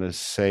that I want to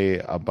say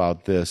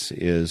about this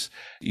is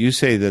you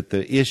say that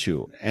the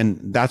issue, and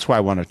that's why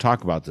I want to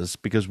talk about this,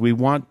 because we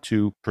want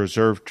to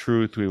preserve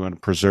truth. We want to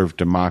preserve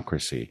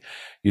democracy.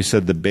 You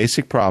said the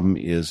basic problem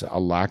is a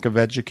lack of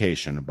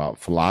education about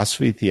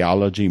philosophy,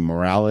 theology,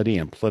 morality,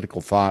 and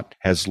political thought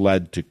has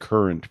led to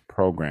current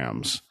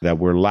programs that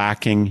we're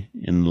lacking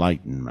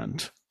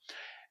enlightenment.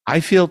 I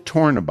feel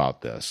torn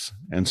about this,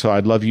 and so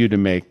I'd love you to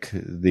make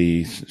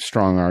the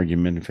strong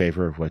argument in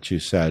favor of what you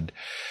said.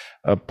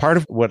 Part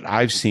of what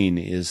I've seen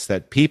is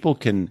that people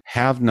can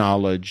have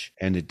knowledge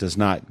and it does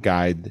not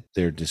guide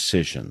their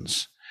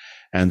decisions.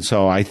 And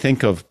so I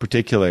think of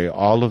particularly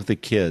all of the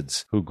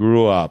kids who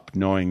grew up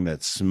knowing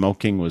that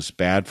smoking was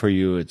bad for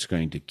you, it's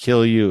going to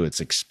kill you,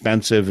 it's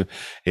expensive,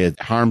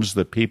 it harms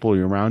the people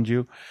around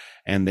you,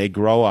 and they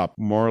grow up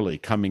morally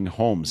coming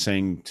home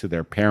saying to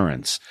their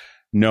parents,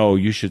 no,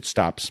 you should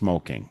stop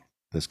smoking,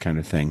 this kind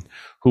of thing,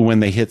 who when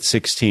they hit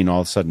 16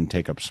 all of a sudden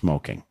take up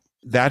smoking.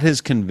 That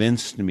has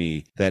convinced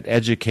me that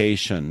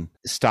education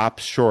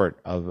stops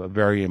short of a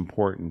very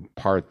important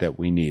part that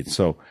we need.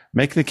 So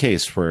make the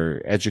case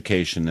for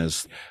education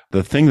as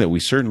the thing that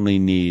we certainly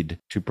need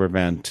to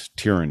prevent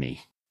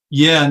tyranny.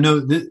 Yeah,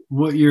 no,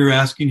 what you're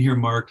asking here,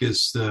 Mark,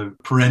 is the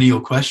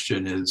perennial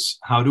question is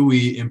how do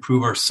we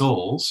improve our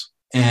souls?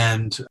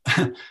 And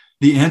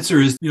the answer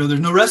is, there's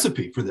no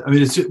recipe for that. I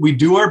mean, we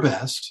do our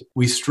best.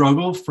 We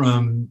struggle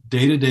from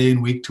day to day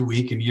and week to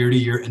week and year to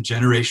year and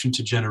generation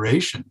to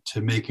generation to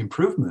make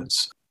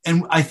improvements.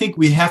 And I think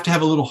we have to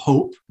have a little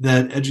hope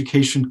that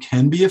education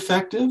can be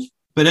effective.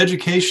 But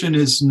education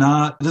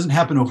doesn't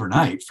happen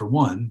overnight, for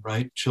one,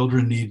 right?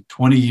 Children need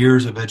 20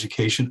 years of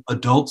education.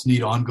 Adults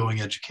need ongoing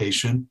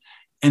education.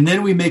 And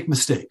then we make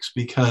mistakes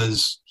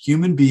because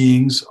human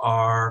beings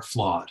are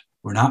flawed.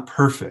 We're not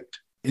perfect.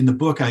 In the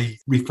book, I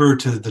refer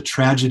to the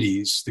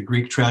tragedies, the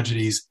Greek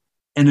tragedies,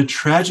 and a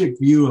tragic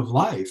view of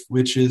life,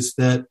 which is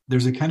that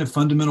there's a kind of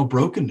fundamental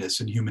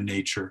brokenness in human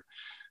nature.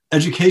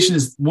 Education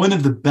is one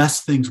of the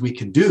best things we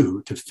can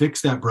do to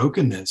fix that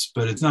brokenness,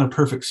 but it's not a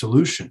perfect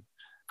solution.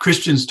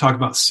 Christians talk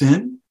about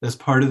sin as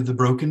part of the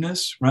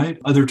brokenness, right?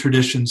 Other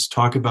traditions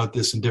talk about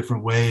this in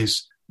different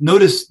ways.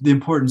 Notice the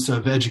importance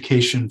of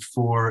education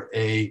for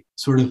a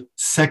sort of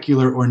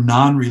secular or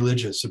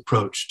non-religious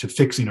approach to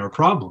fixing our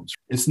problems.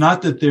 It's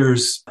not that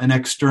there's an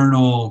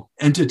external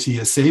entity,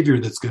 a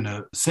savior that's going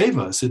to save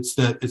us. It's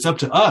that it's up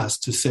to us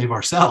to save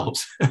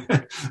ourselves.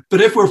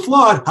 But if we're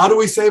flawed, how do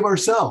we save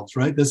ourselves,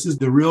 right? This is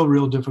the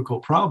real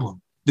difficult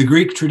problem. The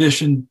Greek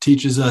tradition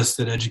teaches us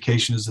that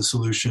education is the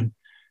solution.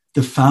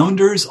 The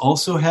founders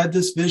also had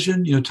this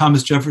vision.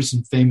 Thomas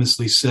Jefferson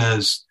famously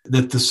says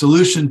that the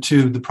solution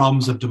to the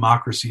problems of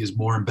democracy is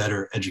more and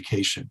better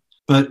education.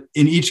 But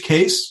in each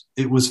case,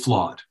 it was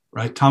flawed,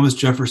 right? Thomas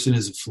Jefferson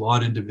is a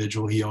flawed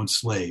individual. He owned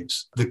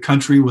slaves. The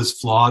country was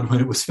flawed when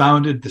it was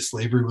founded. The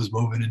slavery was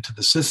woven into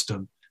the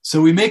system. So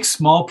we make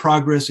small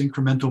progress,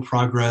 incremental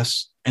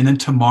progress, and then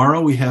tomorrow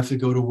we have to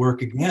go to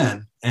work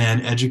again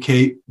and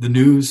educate the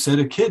new set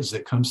of kids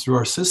that comes through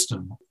our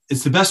system.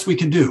 It's the best we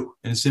can do,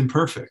 and it's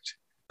imperfect.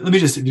 Let me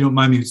just, if you don't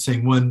mind me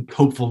saying one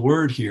hopeful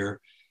word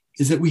here,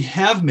 is that we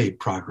have made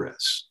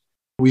progress.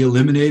 We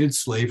eliminated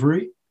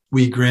slavery.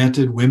 We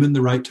granted women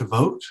the right to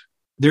vote.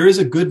 There is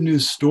a good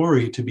news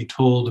story to be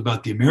told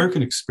about the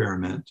American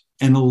experiment,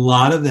 and a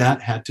lot of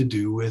that had to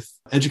do with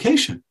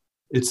education.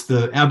 It's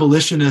the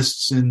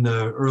abolitionists in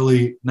the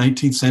early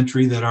 19th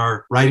century that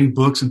are writing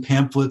books and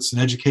pamphlets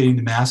and educating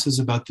the masses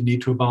about the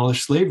need to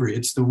abolish slavery.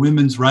 It's the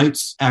women's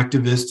rights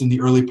activists in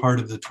the early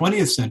part of the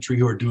 20th century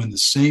who are doing the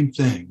same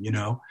thing,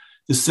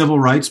 The civil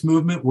rights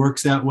movement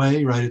works that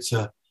way, right? It's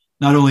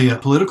not only a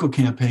political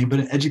campaign, but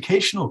an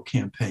educational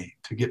campaign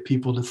to get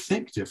people to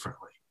think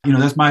differently.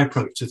 That's my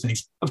approach to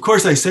things. Of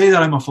course, I say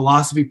that I'm a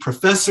philosophy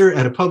professor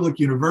at a public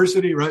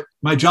university, right?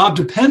 My job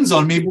depends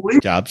on me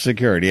believing. Job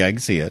security, I can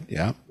see it,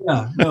 yeah.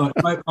 Yeah, no,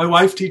 my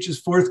wife teaches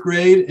fourth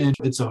grade, and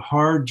it's a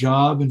hard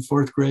job in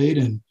fourth grade,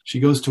 and she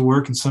goes to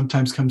work and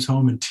sometimes comes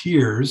home in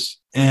tears.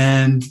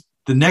 And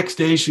the next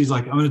day, she's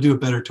like, I'm going to do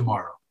it better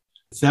tomorrow.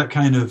 It's that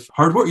kind of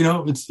hard work.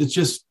 It's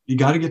just, you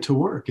got to get to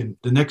work, and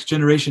the next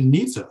generation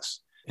needs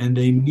us, and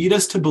they need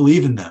us to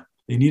believe in them.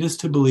 They need us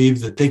to believe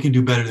that they can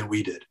do better than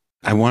we did.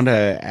 I want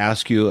to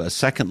ask you a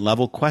second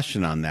level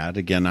question on that.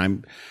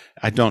 Again,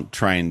 I don't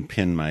try and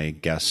pin my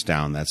guests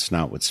down. That's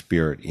not what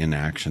Spirit in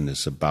Action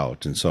is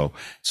about. And so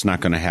it's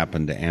not going to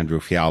happen to Andrew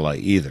Fiala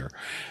either.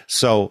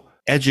 So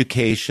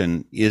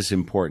education is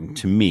important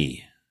to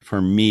me.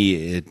 For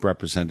me, it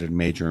represented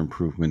major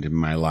improvement in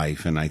my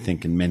life. And I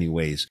think in many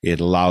ways, it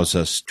allows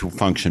us to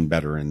function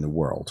better in the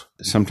world.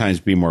 Sometimes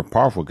be more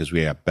powerful because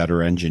we have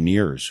better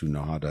engineers who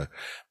know how to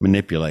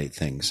manipulate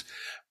things.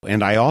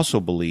 And I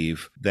also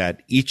believe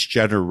that each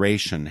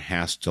generation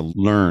has to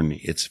learn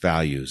its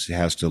values. It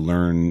has to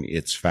learn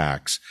its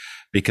facts.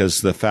 Because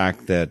the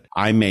fact that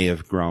I may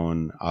have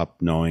grown up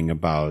knowing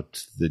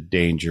about the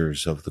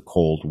dangers of the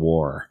Cold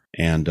War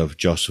and of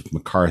Joseph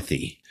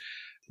McCarthy,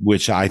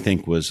 which I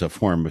think was a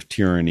form of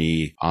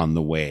tyranny on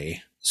the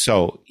way.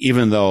 So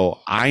even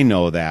though I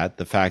know that,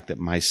 the fact that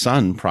my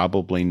son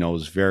probably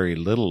knows very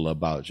little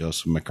about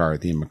Joseph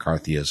McCarthy and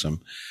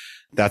McCarthyism,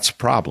 that's a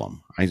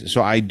problem.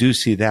 So I do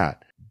see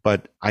that.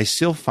 But I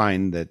still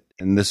find that,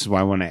 and this is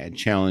why I want to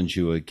challenge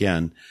you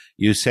again,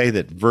 you say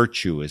that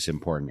virtue is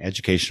important,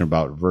 education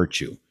about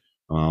virtue.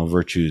 Well,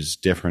 virtue is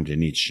different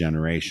in each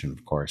generation,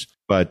 of course.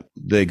 But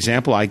the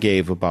example I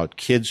gave about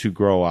kids who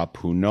grow up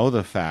who know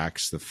the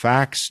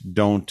facts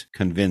don't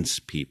convince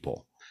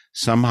people.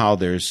 Somehow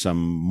there's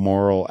some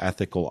moral,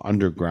 ethical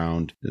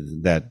underground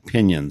that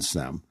pinions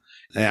them.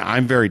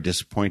 I'm very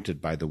disappointed,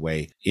 by the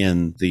way,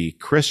 in the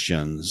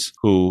Christians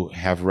who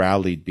have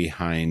rallied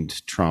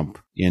behind Trump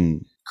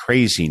in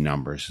crazy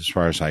numbers, as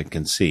far as I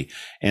can see.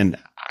 And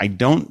I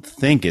don't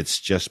think it's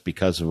just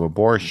because of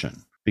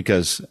abortion,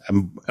 because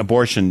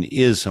abortion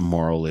is a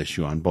moral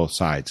issue on both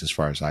sides, as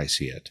far as I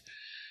see it.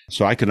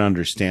 So I can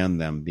understand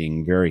them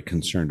being very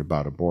concerned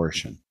about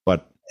abortion,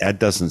 but that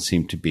doesn't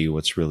seem to be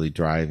what's really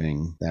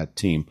driving that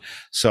team.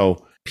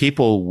 So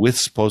people with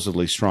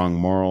supposedly strong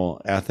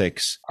moral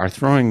ethics are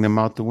throwing them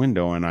out the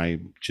window, and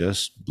I'm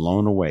just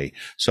blown away.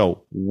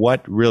 So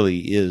what really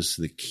is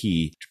the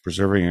key to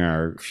preserving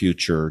our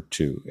future?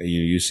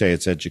 You say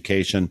it's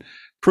education.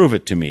 Prove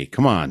it to me.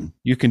 Come on.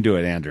 You can do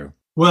it, Andrew.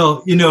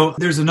 Well,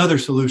 there's another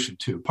solution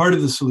too. Part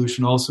of the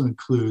solution also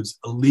includes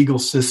a legal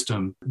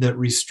system that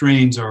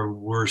restrains our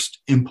worst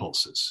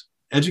impulses.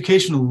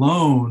 Education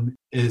alone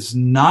is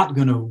not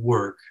going to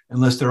work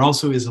unless there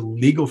also is a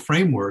legal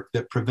framework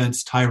that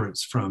prevents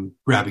tyrants from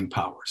grabbing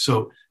power.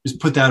 So just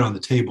put that on the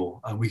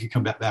table. We can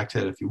come back to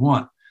that if you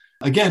want.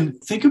 Again,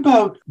 think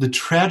about the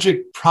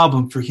tragic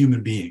problem for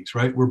human beings,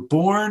 right? We're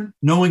born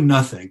knowing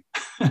nothing.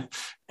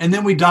 And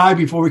then we die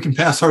before we can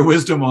pass our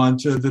wisdom on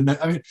to the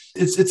next. I mean,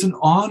 it's an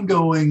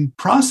ongoing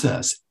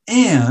process.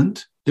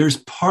 And there's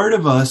part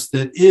of us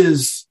that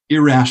is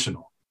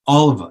irrational.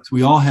 All of us.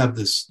 We all have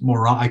this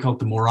I call it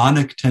the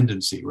moronic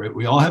tendency, right?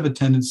 We all have a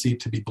tendency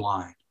to be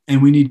blind.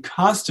 And we need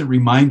constant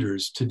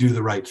reminders to do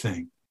the right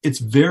thing. It's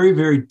very,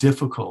 very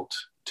difficult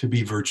to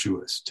be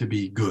virtuous, to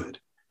be good,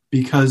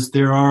 because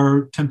there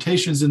are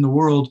temptations in the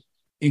world,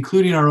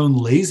 including our own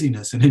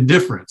laziness and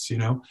indifference,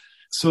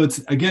 So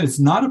it's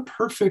not a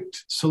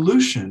perfect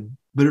solution,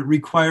 but it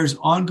requires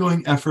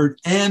ongoing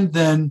effort and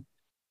then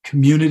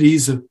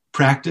communities of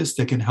practice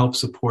that can help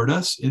support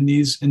us in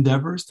these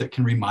endeavors, that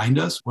can remind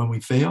us when we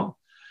fail.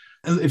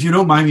 And if you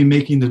don't mind me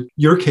making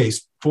your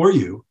case for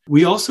you,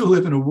 we also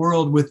live in a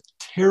world with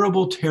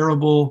terrible,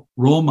 terrible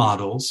role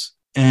models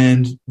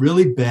and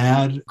really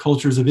bad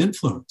cultures of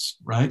influence,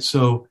 right?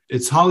 So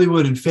it's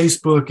Hollywood and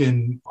Facebook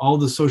and all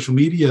the social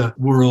media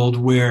world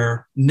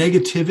where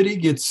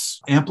negativity gets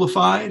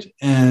amplified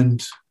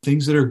and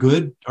things that are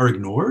good are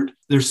ignored.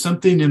 There's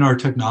something in our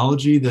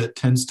technology that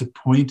tends to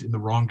point in the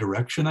wrong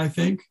direction, I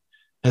think.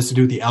 It has to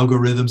do with the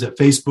algorithms at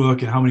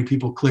Facebook and how many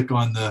people click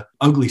on the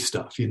ugly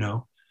stuff,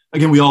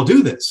 Again, we all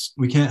do this.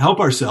 We can't help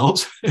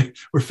ourselves.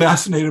 We're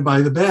fascinated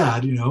by the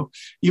bad,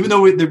 even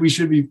though we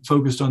should be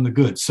focused on the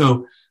good.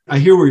 So I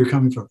hear where you're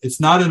coming from. It's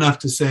not enough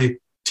to say,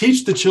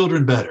 teach the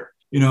children better.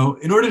 In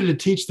order to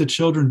teach the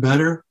children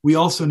better, we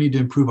also need to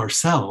improve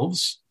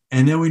ourselves.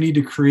 And then we need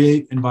to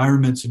create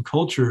environments and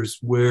cultures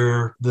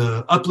where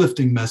the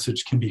uplifting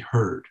message can be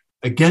heard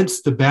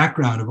against the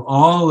background of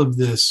all of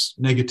this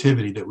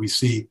negativity that we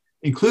see,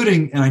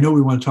 including, and I know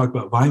we want to talk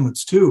about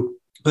violence too,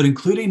 but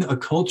including a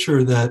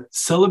culture that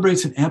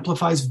celebrates and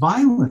amplifies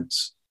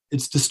violence.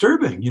 It's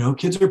disturbing.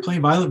 Kids are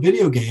playing violent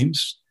video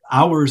games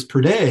hours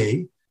per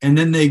day, and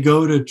then they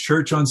go to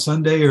church on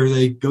Sunday or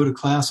they go to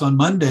class on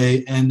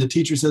Monday, and the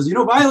teacher says,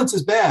 violence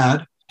is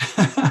bad.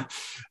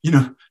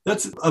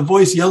 That's a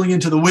voice yelling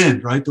into the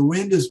wind, right? The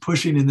wind is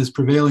pushing in this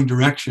prevailing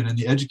direction, and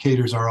the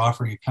educators are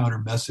offering a counter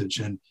message.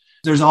 And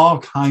there's all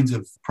kinds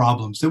of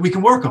problems that we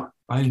can work on,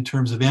 right, in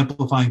terms of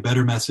amplifying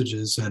better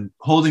messages and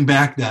holding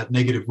back that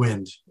negative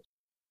wind.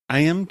 I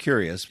am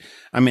curious.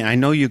 I mean, I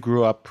know you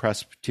grew up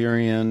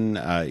Presbyterian,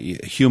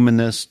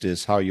 humanist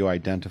is how you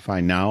identify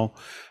now.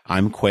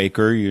 I'm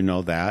Quaker, you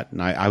know that.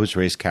 And I was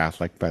raised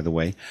Catholic, by the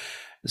way.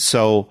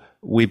 So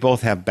we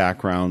both have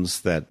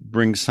backgrounds that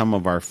bring some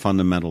of our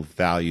fundamental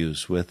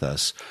values with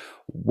us.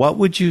 What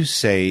would you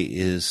say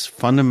is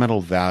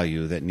fundamental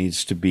value that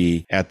needs to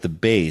be at the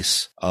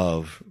base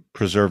of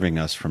preserving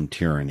us from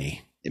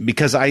tyranny?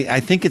 Because I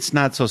think it's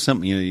not so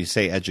simple. You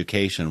say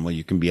education. Well,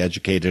 you can be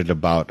educated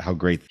about how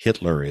great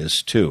Hitler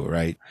is too,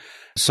 right?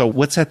 So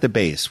what's at the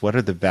base? What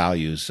are the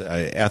values,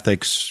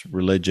 ethics,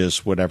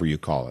 religious, whatever you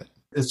call it?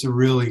 It's a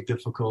really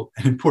difficult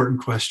and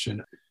important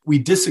question. We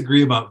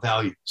disagree about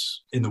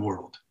values in the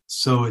world.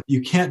 So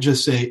you can't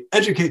just say,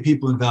 educate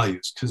people in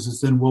values, because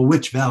it's then, well,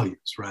 which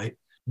values, right?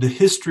 The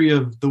history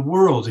of the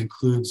world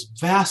includes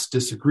vast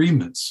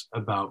disagreements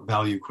about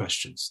value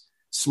questions.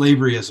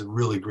 Slavery is a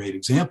really great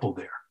example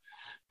there.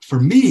 For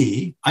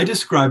me, I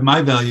describe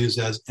my values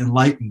as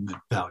Enlightenment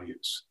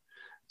values.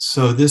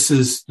 So this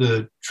is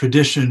the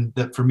tradition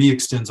that for me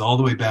extends all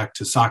the way back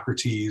to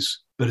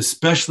Socrates, but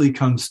especially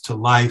comes to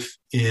life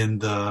in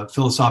the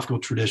philosophical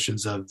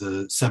traditions of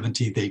the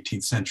 17th,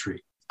 18th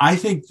century. I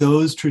think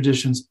those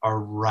traditions are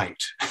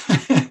right.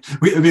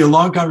 It'd be a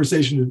long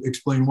conversation to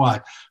explain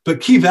why. But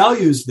key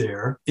values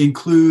there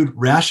include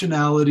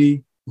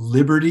rationality,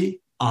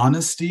 liberty,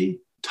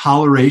 honesty,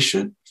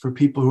 toleration for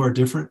people who are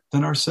different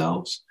than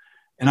ourselves.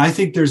 And I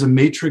think there's a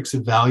matrix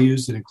of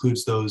values that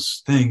includes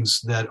those things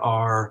that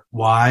are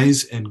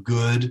wise and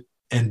good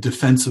and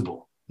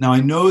defensible. Now, I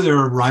know there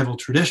are rival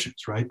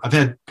traditions, right? I've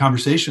had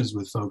conversations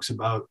with folks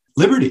about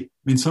liberty. I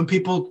mean, some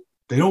people,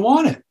 they don't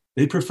want it.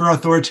 They prefer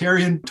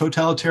authoritarian,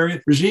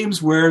 totalitarian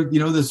regimes where,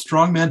 the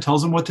strong man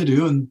tells them what to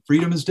do and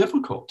freedom is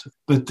difficult.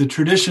 But the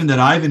tradition that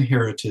I've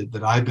inherited,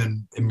 that I've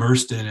been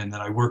immersed in and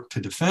that I work to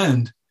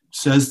defend,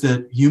 says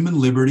that human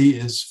liberty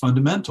is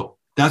fundamental.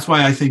 That's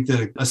why I think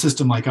that a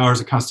system like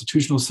ours, a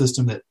constitutional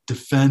system that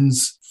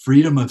defends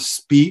freedom of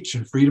speech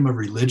and freedom of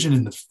religion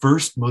in the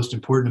first most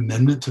important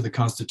amendment to the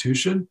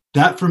Constitution,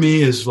 that for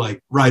me is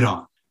like right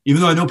on,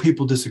 even though I know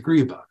people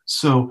disagree about it.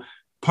 So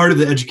part of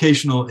the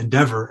educational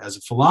endeavor as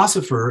a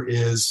philosopher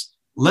is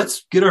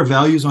let's get our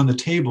values on the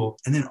table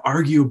and then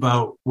argue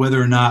about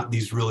whether or not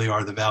these really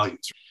are the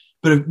values.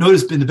 But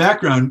notice in the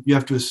background, you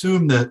have to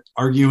assume that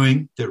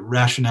arguing, that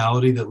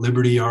rationality, that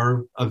liberty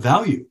are a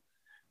value.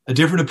 A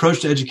different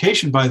approach to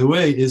education, by the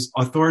way, is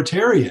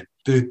authoritarian.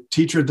 The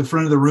teacher at the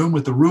front of the room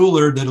with the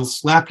ruler that'll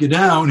slap you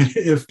down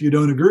if you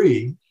don't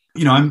agree.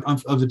 I'm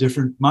of a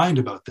different mind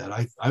about that.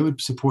 I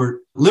would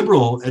support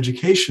liberal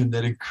education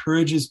that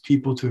encourages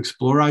people to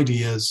explore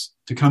ideas,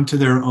 to come to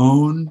their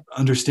own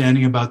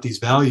understanding about these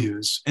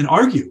values and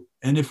argue.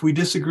 And if we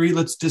disagree,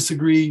 let's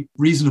disagree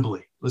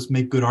reasonably. Let's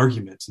make good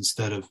arguments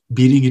instead of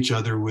beating each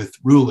other with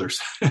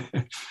rulers.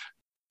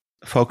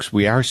 Folks,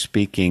 we are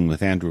speaking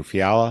with Andrew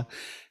Fiala,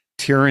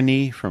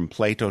 Tyranny from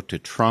Plato to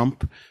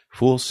Trump,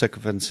 Fools,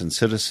 Sycophants, and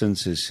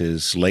Citizens is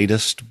his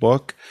latest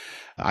book.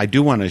 I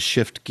do want to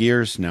shift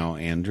gears now,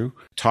 Andrew.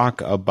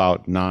 Talk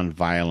about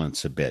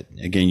nonviolence a bit.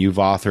 Again, you've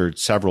authored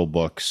several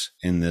books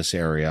in this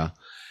area.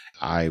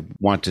 I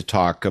want to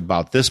talk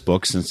about this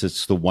book since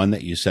it's the one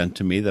that you sent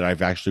to me that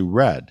I've actually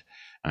read.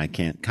 I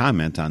can't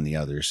comment on the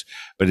others,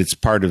 but it's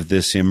part of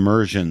this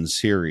immersion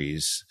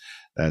series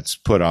that's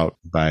put out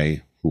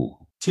by who?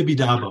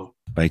 Tibidabo.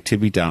 By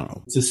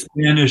Tibidabo. It's a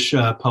Spanish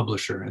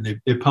publisher, and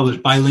they publish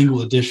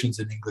bilingual editions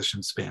in English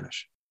and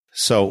Spanish.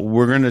 So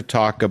we're going to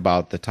talk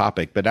about the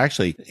topic, but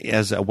actually,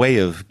 as a way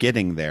of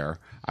getting there,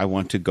 I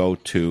want to go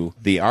to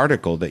the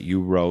article that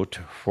you wrote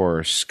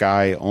for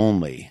Sky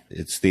Only.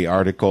 It's the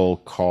article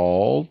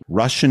called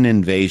Russian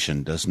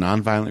Invasion. Does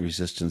Nonviolent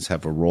Resistance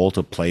Have a Role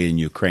to Play in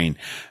Ukraine?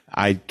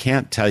 I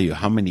can't tell you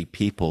how many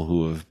people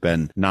who have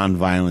been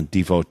nonviolent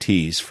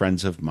devotees,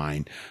 friends of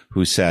mine,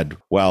 who said,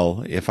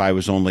 well, if I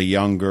was only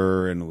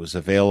younger and was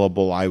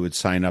available, I would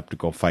sign up to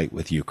go fight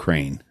with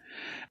Ukraine.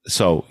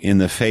 So in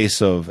the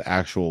face of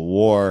actual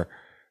war,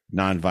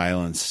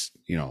 nonviolence,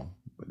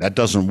 that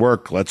doesn't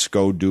work. Let's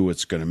go do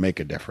what's going to make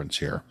a difference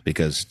here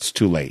because it's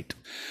too late.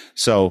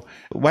 So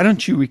why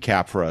don't you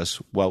recap for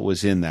us what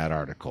was in that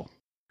article?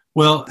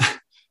 Well,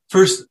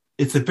 first,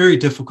 it's a very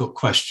difficult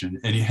question,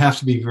 and you have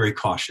to be very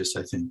cautious,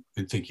 I think,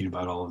 in thinking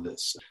about all of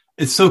this.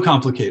 It's so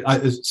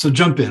complicated. So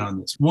jump in on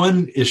this.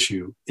 One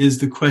issue is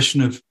the question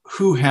of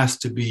who has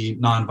to be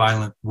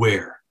nonviolent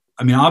where.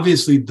 I mean,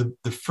 obviously,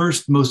 the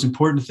first most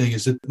important thing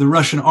is that the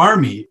Russian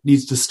army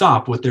needs to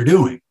stop what they're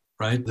doing,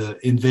 right? The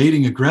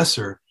invading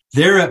aggressor,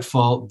 they're at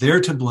fault, they're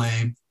to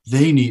blame,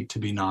 they need to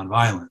be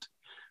nonviolent.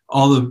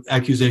 All the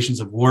accusations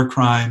of war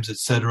crimes,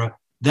 etc.,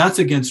 that's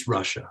against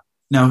Russia.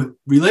 Now,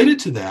 related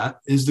to that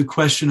is the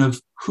question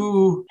of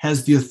who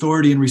has the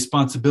authority and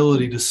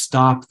responsibility to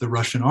stop the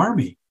Russian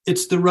army.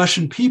 It's the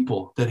Russian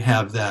people that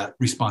have that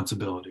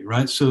responsibility,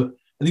 right? So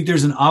I think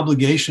there's an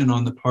obligation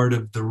on the part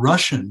of the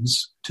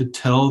Russians to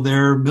tell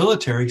their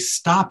military,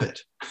 stop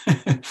it.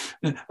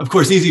 Of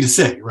course, easy to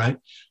say, right?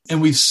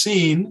 And we've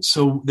seen,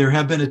 so there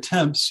have been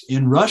attempts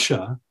in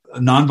Russia,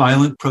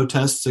 nonviolent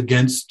protests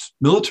against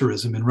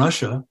militarism in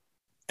Russia.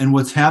 And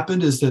what's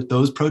happened is that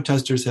those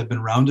protesters have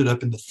been rounded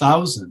up in the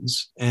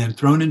thousands and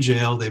thrown in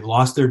jail. They've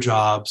lost their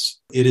jobs.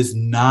 It is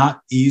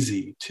not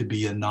easy to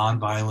be a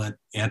nonviolent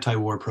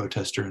anti-war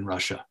protester in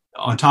Russia.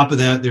 On top of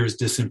that, there's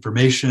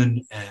disinformation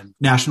and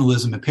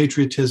nationalism and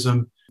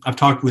patriotism. I've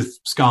talked with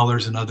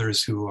scholars and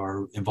others who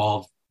are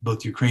involved,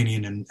 both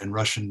Ukrainian and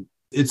Russian.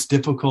 It's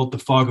difficult. The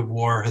fog of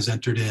war has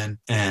entered in,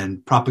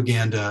 and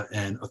propaganda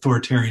and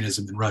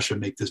authoritarianism in Russia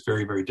make this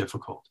very, very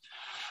difficult.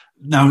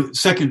 Now,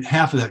 second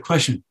half of that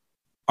question,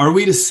 are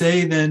we to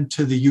say then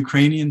to the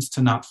Ukrainians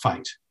to not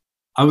fight?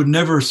 I would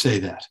never say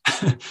that.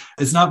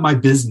 It's not my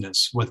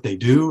business what they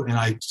do, and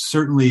I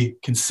certainly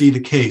can see the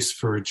case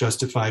for a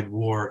justified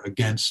war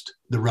against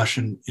the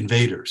Russian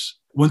invaders.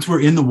 Once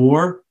we're in the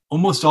war,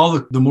 almost all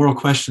the moral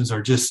questions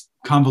are just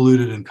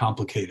convoluted and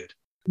complicated.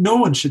 No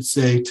one should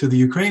say to the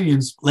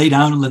Ukrainians, lay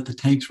down and let the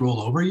tanks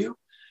roll over you.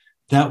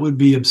 That would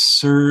be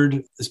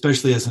absurd,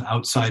 especially as an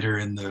outsider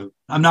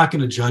I'm not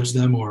going to judge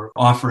them or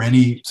offer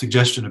any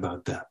suggestion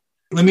about that.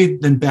 Let me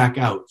then back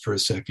out for a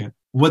second.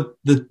 What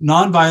the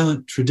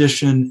nonviolent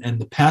tradition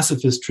and the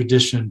pacifist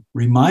tradition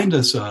remind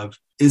us of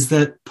is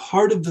that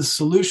part of the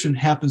solution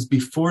happens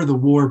before the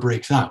war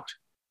breaks out.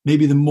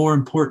 Maybe the more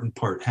important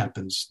part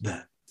happens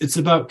then. It's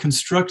about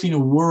constructing a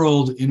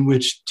world in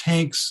which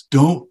tanks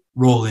don't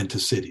roll into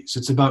cities.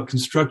 It's about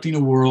constructing a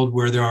world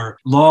where there are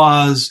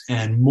laws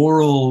and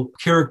moral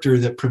character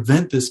that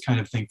prevent this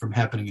kind of thing from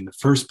happening in the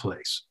first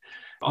place.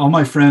 All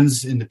my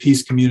friends in the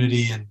peace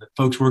community and the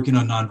folks working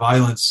on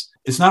nonviolence,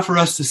 it's not for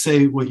us to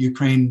say what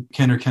Ukraine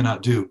can or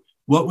cannot do.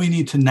 What we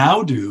need to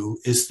now do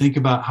is think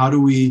about how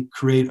do we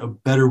create a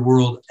better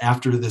world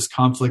after this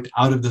conflict,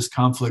 out of this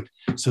conflict,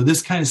 so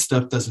this kind of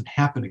stuff doesn't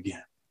happen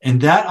again.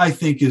 And that, I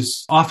think,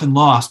 is often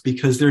lost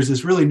because there's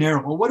this really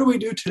narrow, well, what do we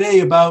do today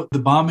about the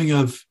bombing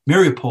of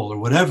Mariupol or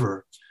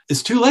whatever?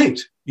 It's too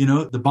late.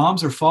 The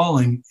bombs are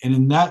falling. And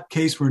in that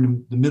case, we're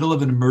in the middle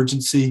of an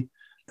emergency.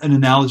 An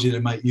analogy that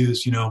I might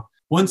use,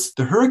 once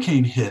the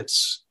hurricane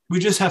hits, we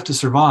just have to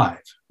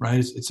survive, right?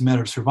 It's a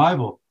matter of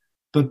survival.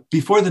 But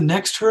before the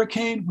next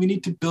hurricane, we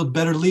need to build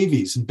better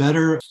levees and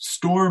better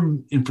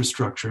storm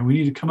infrastructure. And we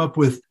need to come up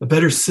with a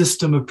better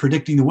system of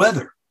predicting the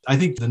weather. I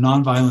think the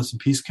nonviolence and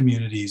peace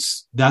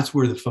communities, that's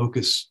where the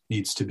focus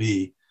needs to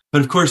be.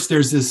 But of course,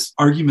 there's this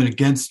argument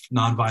against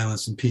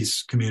nonviolence and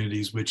peace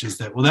communities, which is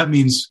that, well, that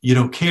means you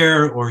don't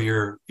care or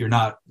you're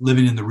not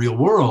living in the real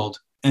world.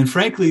 And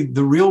frankly,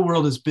 the real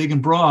world is big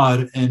and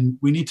broad, and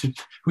we need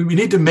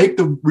to make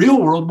the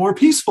real world more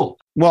peaceful.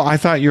 Well, I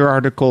thought your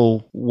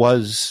article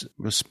was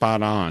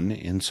spot on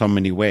in so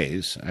many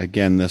ways.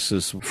 Again, this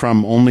is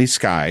from Only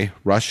Sky.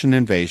 Russian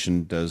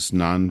Invasion, Does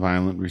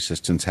Nonviolent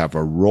Resistance Have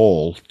a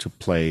Role to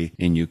Play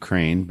in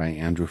Ukraine? By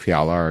Andrew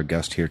Fiala, our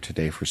guest here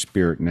today for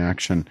Spirit in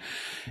Action.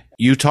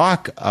 You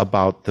talk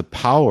about the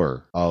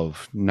power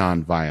of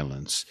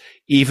nonviolence,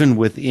 even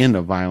within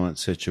a violent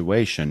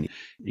situation.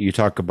 You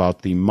talk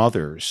about the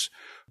mothers,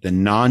 the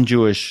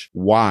non-Jewish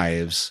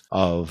wives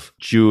of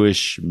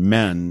Jewish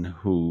men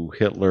who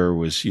Hitler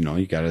was,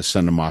 you got to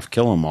send them off,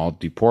 kill them all,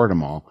 deport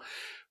them all,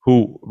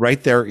 who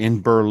right there in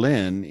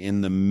Berlin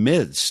in the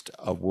midst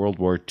of World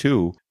War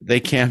II, they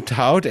camped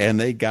out and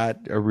they got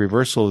a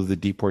reversal of the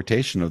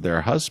deportation of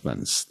their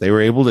husbands. They were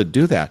able to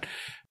do that.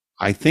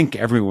 I think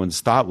everyone's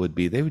thought would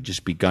be they would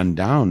just be gunned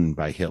down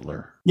by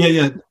Hitler.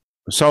 Yeah.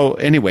 So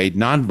anyway,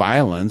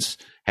 nonviolence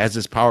has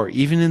its power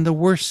even in the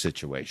worst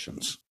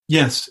situations.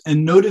 Yes.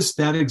 And notice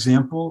that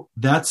example,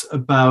 that's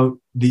about,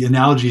 the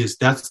analogy is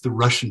that's the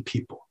Russian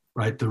people,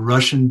 right? The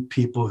Russian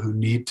people who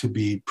need to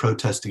be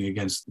protesting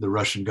against the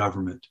Russian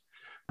government.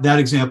 That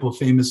example,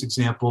 famous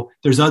example.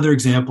 There's other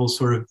examples,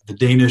 sort of the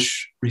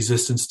Danish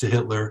resistance to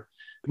Hitler.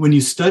 When you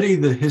study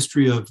the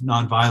history of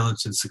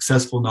nonviolence and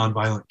successful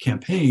nonviolent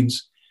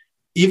campaigns,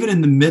 even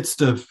in the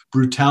midst of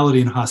brutality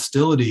and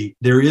hostility,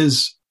 there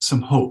is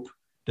some hope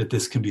that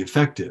this can be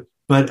effective.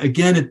 But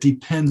again, it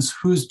depends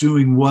who's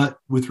doing what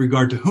with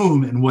regard to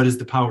whom and what is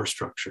the power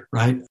structure,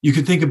 right? You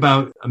could think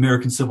about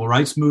American civil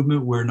rights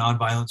movement where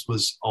nonviolence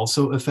was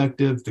also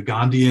effective, the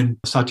Gandhian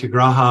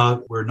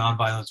Satyagraha where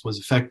nonviolence was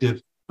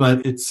effective,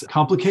 but it's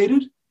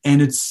complicated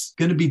and it's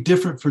going to be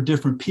different for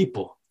different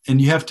people. And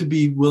you have to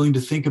be willing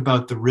to think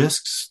about the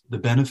risks, the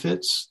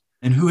benefits,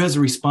 and who has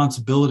a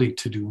responsibility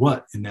to do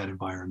what in that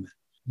environment.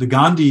 The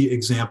Gandhi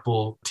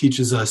example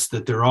teaches us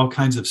that there are all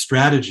kinds of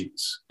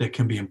strategies that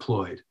can be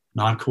employed.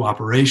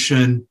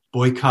 Non-cooperation,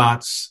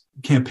 boycotts,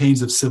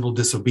 campaigns of civil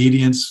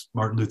disobedience.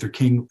 Martin Luther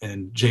King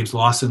and James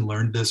Lawson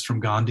learned this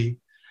from Gandhi.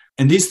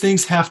 And these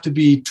things have to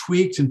be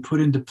tweaked and put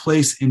into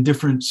place in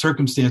different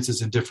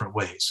circumstances in different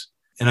ways.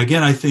 And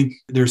again, I think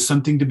there's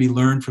something to be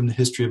learned from the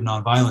history of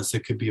nonviolence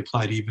that could be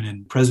applied even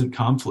in present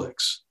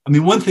conflicts. I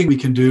mean, one thing we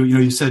can do,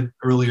 you said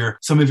earlier,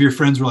 some of your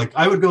friends were like,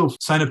 I would go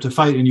sign up to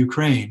fight in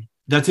Ukraine.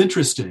 That's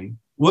interesting.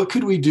 What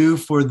could we do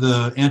for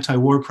the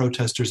anti-war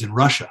protesters in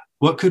Russia?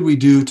 What could we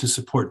do to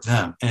support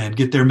them and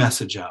get their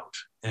message out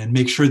and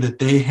make sure that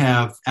they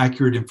have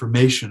accurate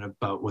information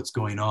about what's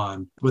going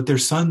on, what their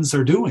sons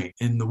are doing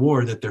in the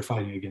war that they're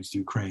fighting against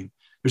Ukraine?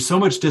 There's so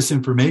much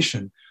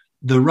disinformation.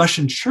 The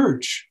Russian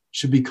church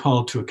should be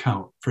called to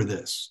account for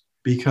this,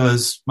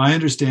 because my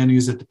understanding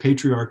is that the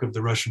patriarch of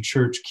the Russian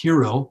church,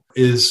 Kirill,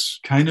 is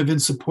kind of in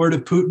support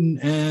of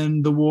Putin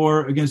and the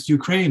war against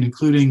Ukraine,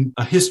 including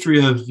a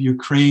history of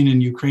Ukraine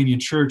and Ukrainian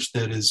church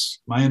that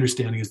is, my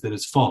understanding is that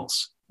it's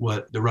false,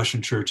 what the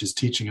Russian church is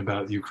teaching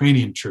about the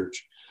Ukrainian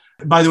church.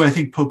 By the way, I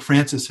think Pope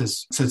Francis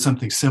has said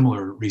something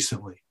similar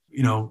recently.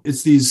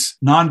 It's these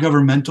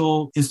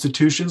non-governmental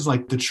institutions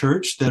like the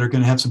church that are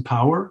going to have some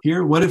power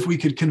here. What if we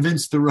could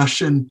convince the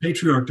Russian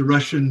patriarch, the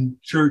Russian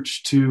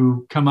church,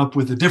 to come up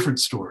with a different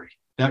story?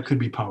 That could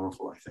be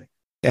powerful, I think.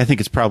 I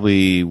think it's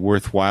probably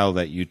worthwhile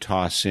that you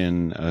toss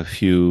in a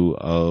few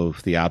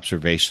of the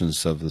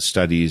observations of the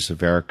studies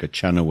of Erica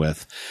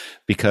Chenoweth,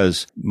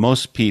 because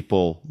most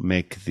people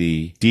make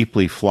the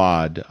deeply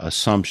flawed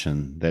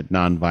assumption that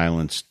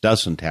nonviolence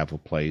doesn't have a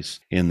place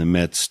in the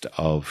midst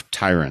of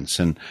tyrants.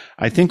 And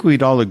I think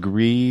we'd all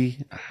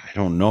agree, I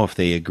don't know if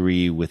they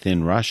agree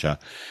within Russia,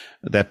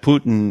 that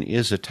Putin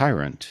is a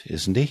tyrant,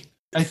 isn't he?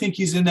 I think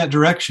he's in that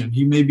direction.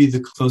 He may be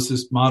the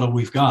closest model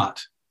we've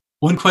got.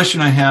 One question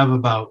I have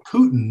about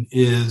Putin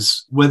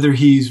is whether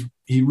he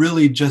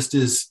really just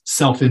is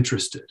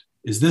self-interested.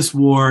 Is this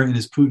war and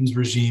is Putin's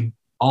regime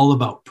all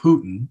about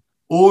Putin?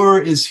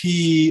 Or is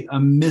he a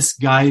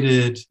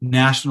misguided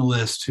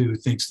nationalist who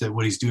thinks that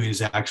what he's doing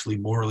is actually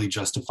morally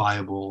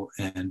justifiable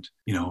and,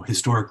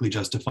 historically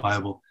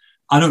justifiable?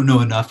 I don't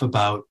know enough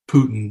about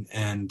Putin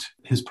and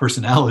his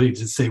personality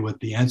to say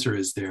what the answer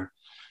is there.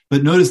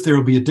 But notice there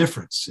will be a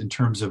difference in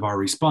terms of our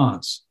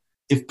response.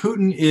 If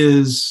Putin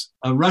is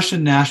a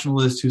Russian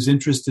nationalist who's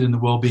interested in the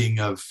well-being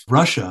of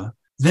Russia,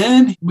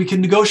 then we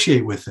can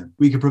negotiate with him.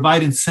 We can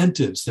provide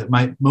incentives that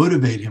might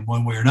motivate him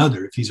one way or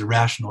another if he's a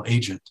rational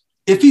agent.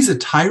 If he's a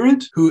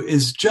tyrant who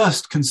is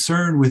just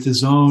concerned with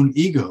his own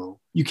ego,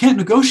 you can't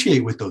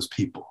negotiate with those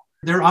people.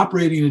 They're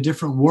operating in a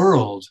different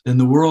world than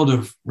the world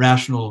of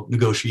rational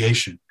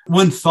negotiation.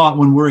 One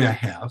worry I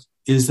have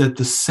is that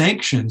the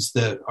sanctions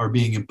that are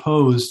being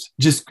imposed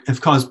just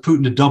have caused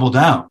Putin to double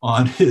down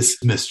on his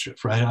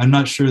mischief, right? I'm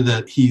not sure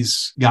that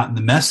he's gotten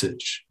the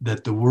message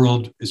that the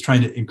world is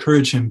trying to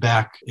encourage him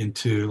back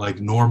into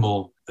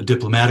normal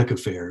diplomatic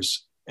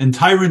affairs. And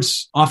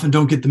tyrants often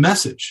don't get the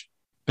message.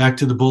 Back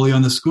to the bully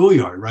on the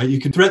schoolyard, right? You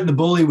can threaten the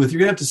bully with, you're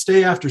going to have to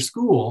stay after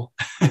school,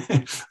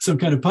 some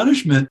kind of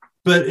punishment.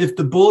 But if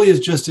the bully is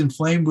just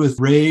inflamed with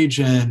rage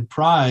and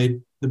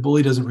pride, the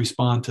bully doesn't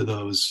respond to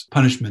those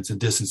punishments and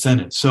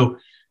disincentives. So,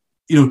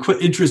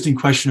 Interesting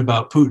question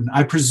about Putin.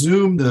 I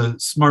presume the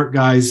smart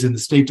guys in the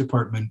State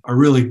Department are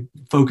really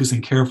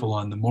focusing careful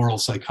on the moral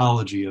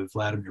psychology of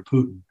Vladimir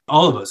Putin.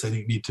 All of us, I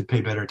think, need to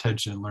pay better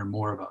attention and learn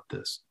more about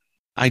this.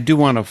 I do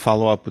want to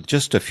follow up with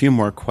just a few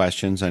more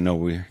questions. I know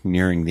we're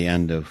nearing the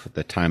end of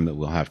the time that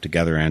we'll have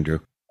together, Andrew.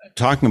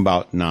 Talking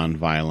about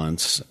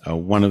nonviolence,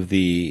 one of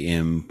the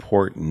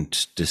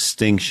important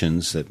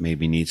distinctions that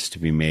maybe needs to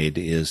be made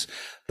is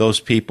those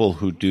people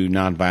who do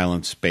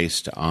nonviolence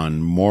based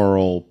on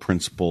moral,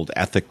 principled,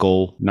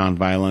 ethical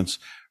nonviolence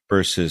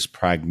versus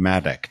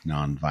pragmatic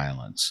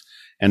nonviolence.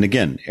 And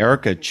again,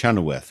 Erica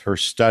Chenoweth, her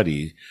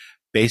study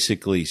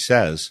basically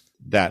says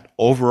that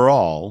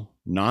overall,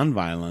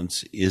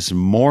 nonviolence is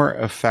more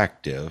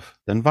effective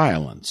than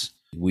violence.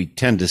 We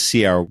tend to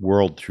see our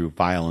world through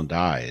violent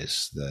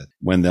eyes, that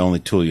when the only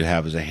tool you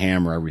have is a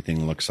hammer,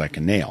 everything looks like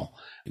a nail.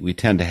 We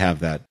tend to have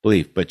that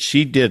belief. But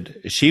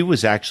she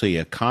was actually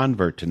a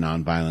convert to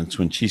nonviolence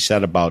when she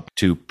set about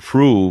to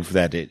prove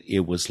that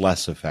it was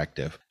less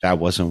effective. That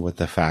wasn't what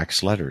the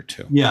facts led her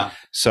to. Yeah.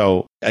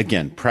 So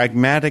again,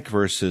 pragmatic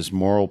versus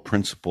moral,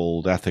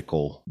 principled,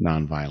 ethical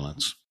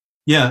nonviolence.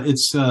 Yeah,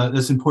 that's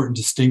an important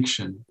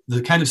distinction.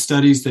 The kind of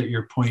studies that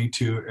you're pointing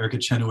to, Erica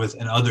Chenoweth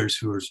and others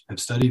who have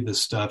studied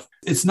this stuff,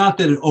 it's not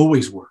that it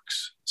always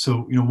works.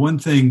 So, one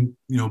thing,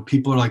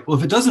 people are like, well,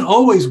 if it doesn't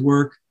always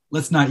work,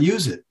 let's not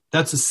use it.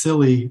 That's a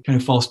silly kind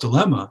of false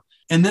dilemma.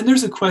 And then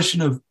there's a question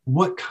of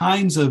what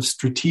kinds of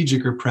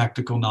strategic or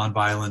practical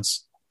nonviolence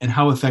and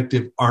how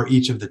effective are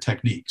each of the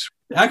techniques.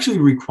 It actually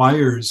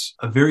requires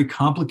a very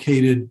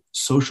complicated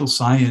social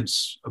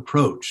science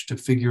approach to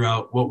figure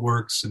out what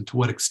works and to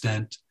what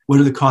extent. What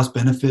are the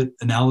cost-benefit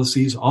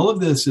analyses? All of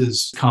this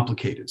is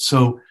complicated.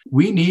 So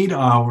we need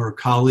our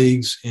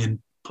colleagues in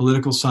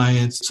political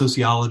science,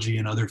 sociology,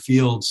 and other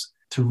fields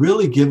to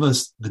really give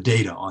us the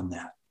data on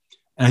that.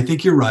 And I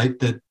think you're right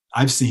that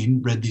I've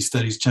read these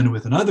studies,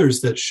 Chenoweth and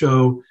others, that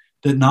show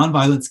that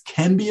nonviolence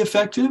can be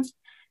effective.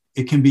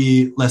 It can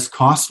be less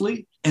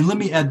costly. And let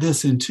me add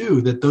this in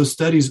too, that those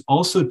studies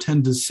also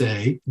tend to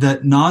say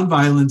that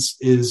nonviolence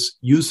is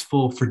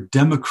useful for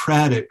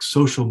democratic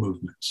social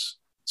movements.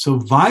 So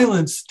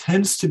violence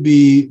tends to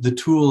be the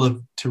tool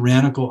of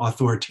tyrannical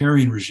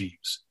authoritarian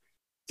regimes.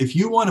 If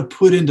you want to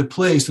put into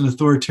place an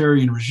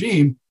authoritarian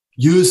regime,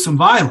 use some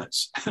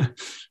violence.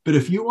 But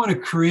if you want to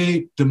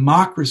create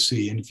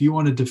democracy and if you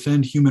want to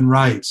defend human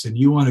rights and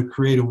you want to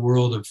create a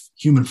world of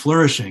human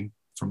flourishing,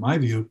 from my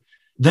view,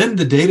 then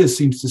the data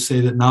seems to say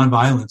that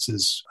nonviolence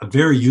is a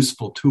very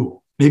useful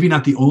tool. Maybe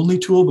not the only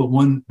tool, but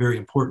one very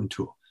important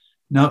tool.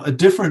 Now, a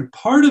different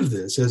part of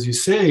this, as you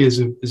say, is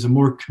a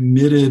more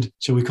committed,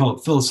 shall we call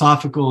it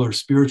philosophical or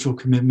spiritual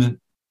commitment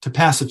to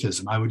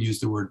pacifism. I would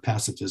use the word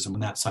pacifism on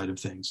that side of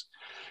things.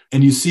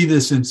 And you see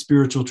this in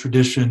spiritual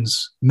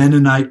traditions.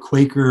 Mennonite,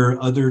 Quaker,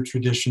 other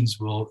traditions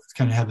will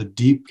kind of have a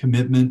deep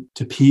commitment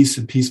to peace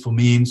and peaceful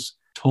means.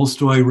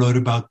 Tolstoy wrote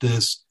about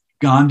this.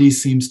 Gandhi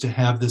seems to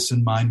have this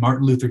in mind.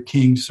 Martin Luther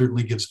King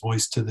certainly gives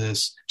voice to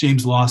this.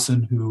 James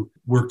Lawson, who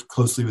worked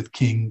closely with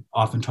King,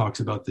 often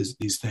talks about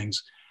these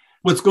things.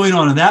 What's going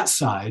on that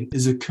side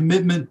is a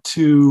commitment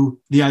to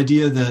the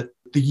idea that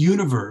the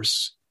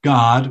universe,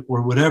 God,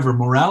 or whatever,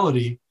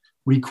 morality,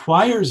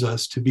 requires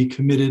us to be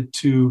committed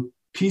to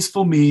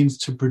peaceful means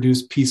to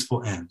produce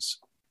peaceful ends.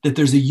 That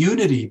there's a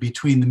unity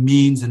between the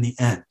means and the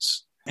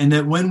ends. And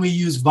that when we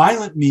use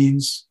violent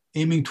means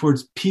aiming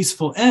towards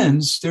peaceful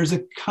ends, there's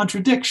a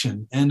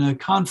contradiction and a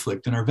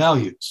conflict in our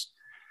values.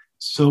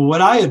 So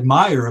what I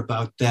admire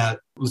about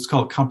that, what's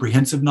called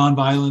comprehensive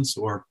nonviolence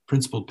or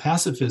principled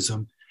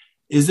pacifism,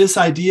 is this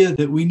idea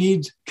that we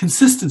need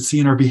consistency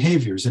in our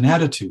behaviors and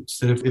attitudes,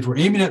 that if we're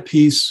aiming at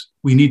peace,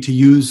 we need to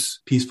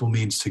use peaceful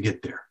means to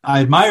get there.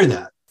 I admire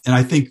that. And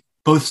I think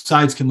both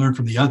sides can learn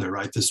from the other,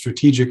 right? The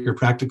strategic or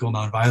practical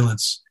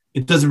nonviolence,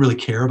 it doesn't really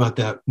care about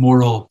that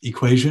moral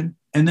equation.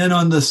 And then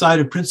on the side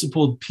of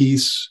principled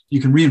peace,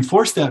 you can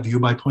reinforce that view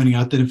by pointing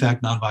out that, in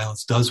fact,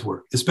 nonviolence does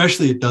work,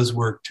 especially it does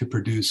work to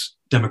produce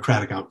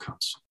democratic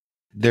outcomes.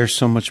 There's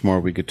so much more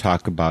we could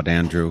talk about,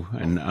 Andrew,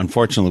 and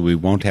unfortunately we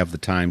won't have the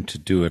time to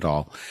do it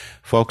all.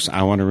 Folks,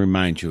 I want to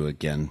remind you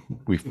again,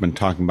 we've been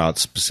talking about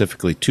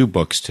specifically 2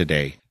 books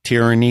today,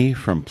 Tyranny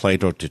from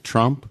Plato to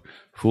Trump,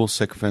 Fools,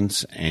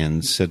 Sycophants,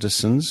 and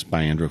Citizens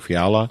by Andrew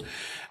Fiala.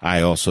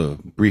 I also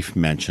brief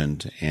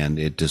mentioned, and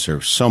it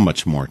deserves so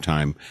much more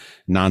time,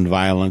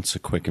 Nonviolence, A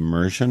Quick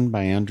Immersion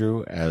by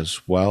Andrew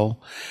as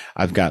well.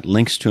 I've got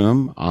links to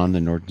him on the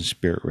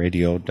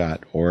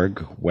NortonSpiritRadio.org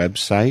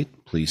website.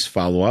 Please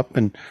follow up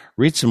and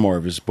read some more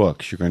of his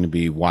books. You're going to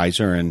be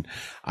wiser, and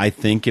I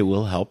think it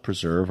will help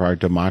preserve our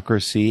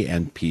democracy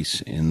and peace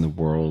in the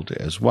world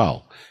as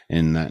well.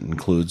 And that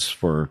includes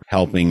for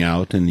helping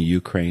out in the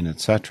Ukraine,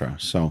 etc.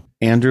 So,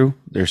 Andrew,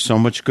 there's so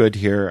much good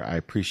here. I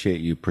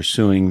appreciate you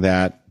pursuing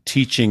that,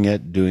 teaching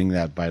it, doing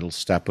that vital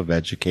step of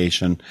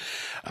education.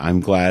 I'm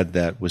glad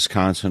that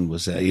Wisconsin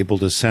was able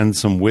to send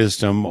some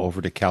wisdom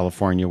over to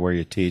California where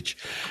you teach,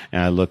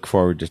 and I look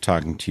forward to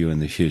talking to you in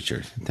the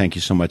future. Thank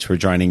you so much for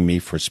joining me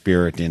for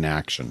Spirit in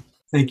Action.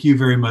 Thank you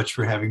very much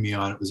for having me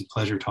on. It was a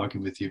pleasure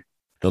talking with you.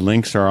 The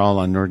links are all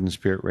on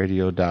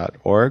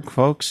northernspiritradio.org,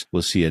 folks.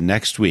 We'll see you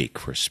next week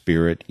for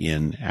Spirit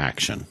in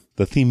Action.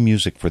 The theme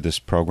music for this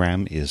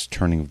program is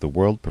Turning of the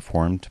World,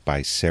 performed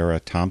by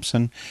Sarah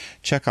Thompson.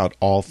 Check out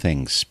all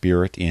things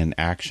Spirit in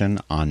Action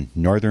on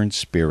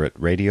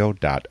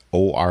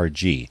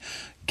northernspiritradio.org.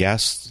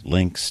 Guests,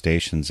 links,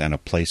 stations, and a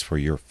place for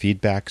your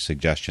feedback,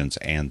 suggestions,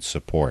 and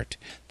support.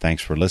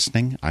 Thanks for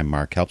listening. I'm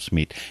Mark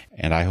Helpsmeet,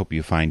 and I hope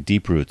you find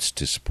deep roots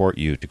to support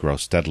you to grow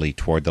steadily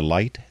toward the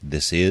light.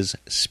 This is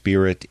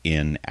Spirit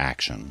in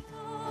Action.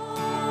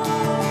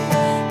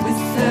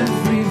 With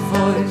every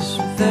voice,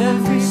 with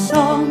every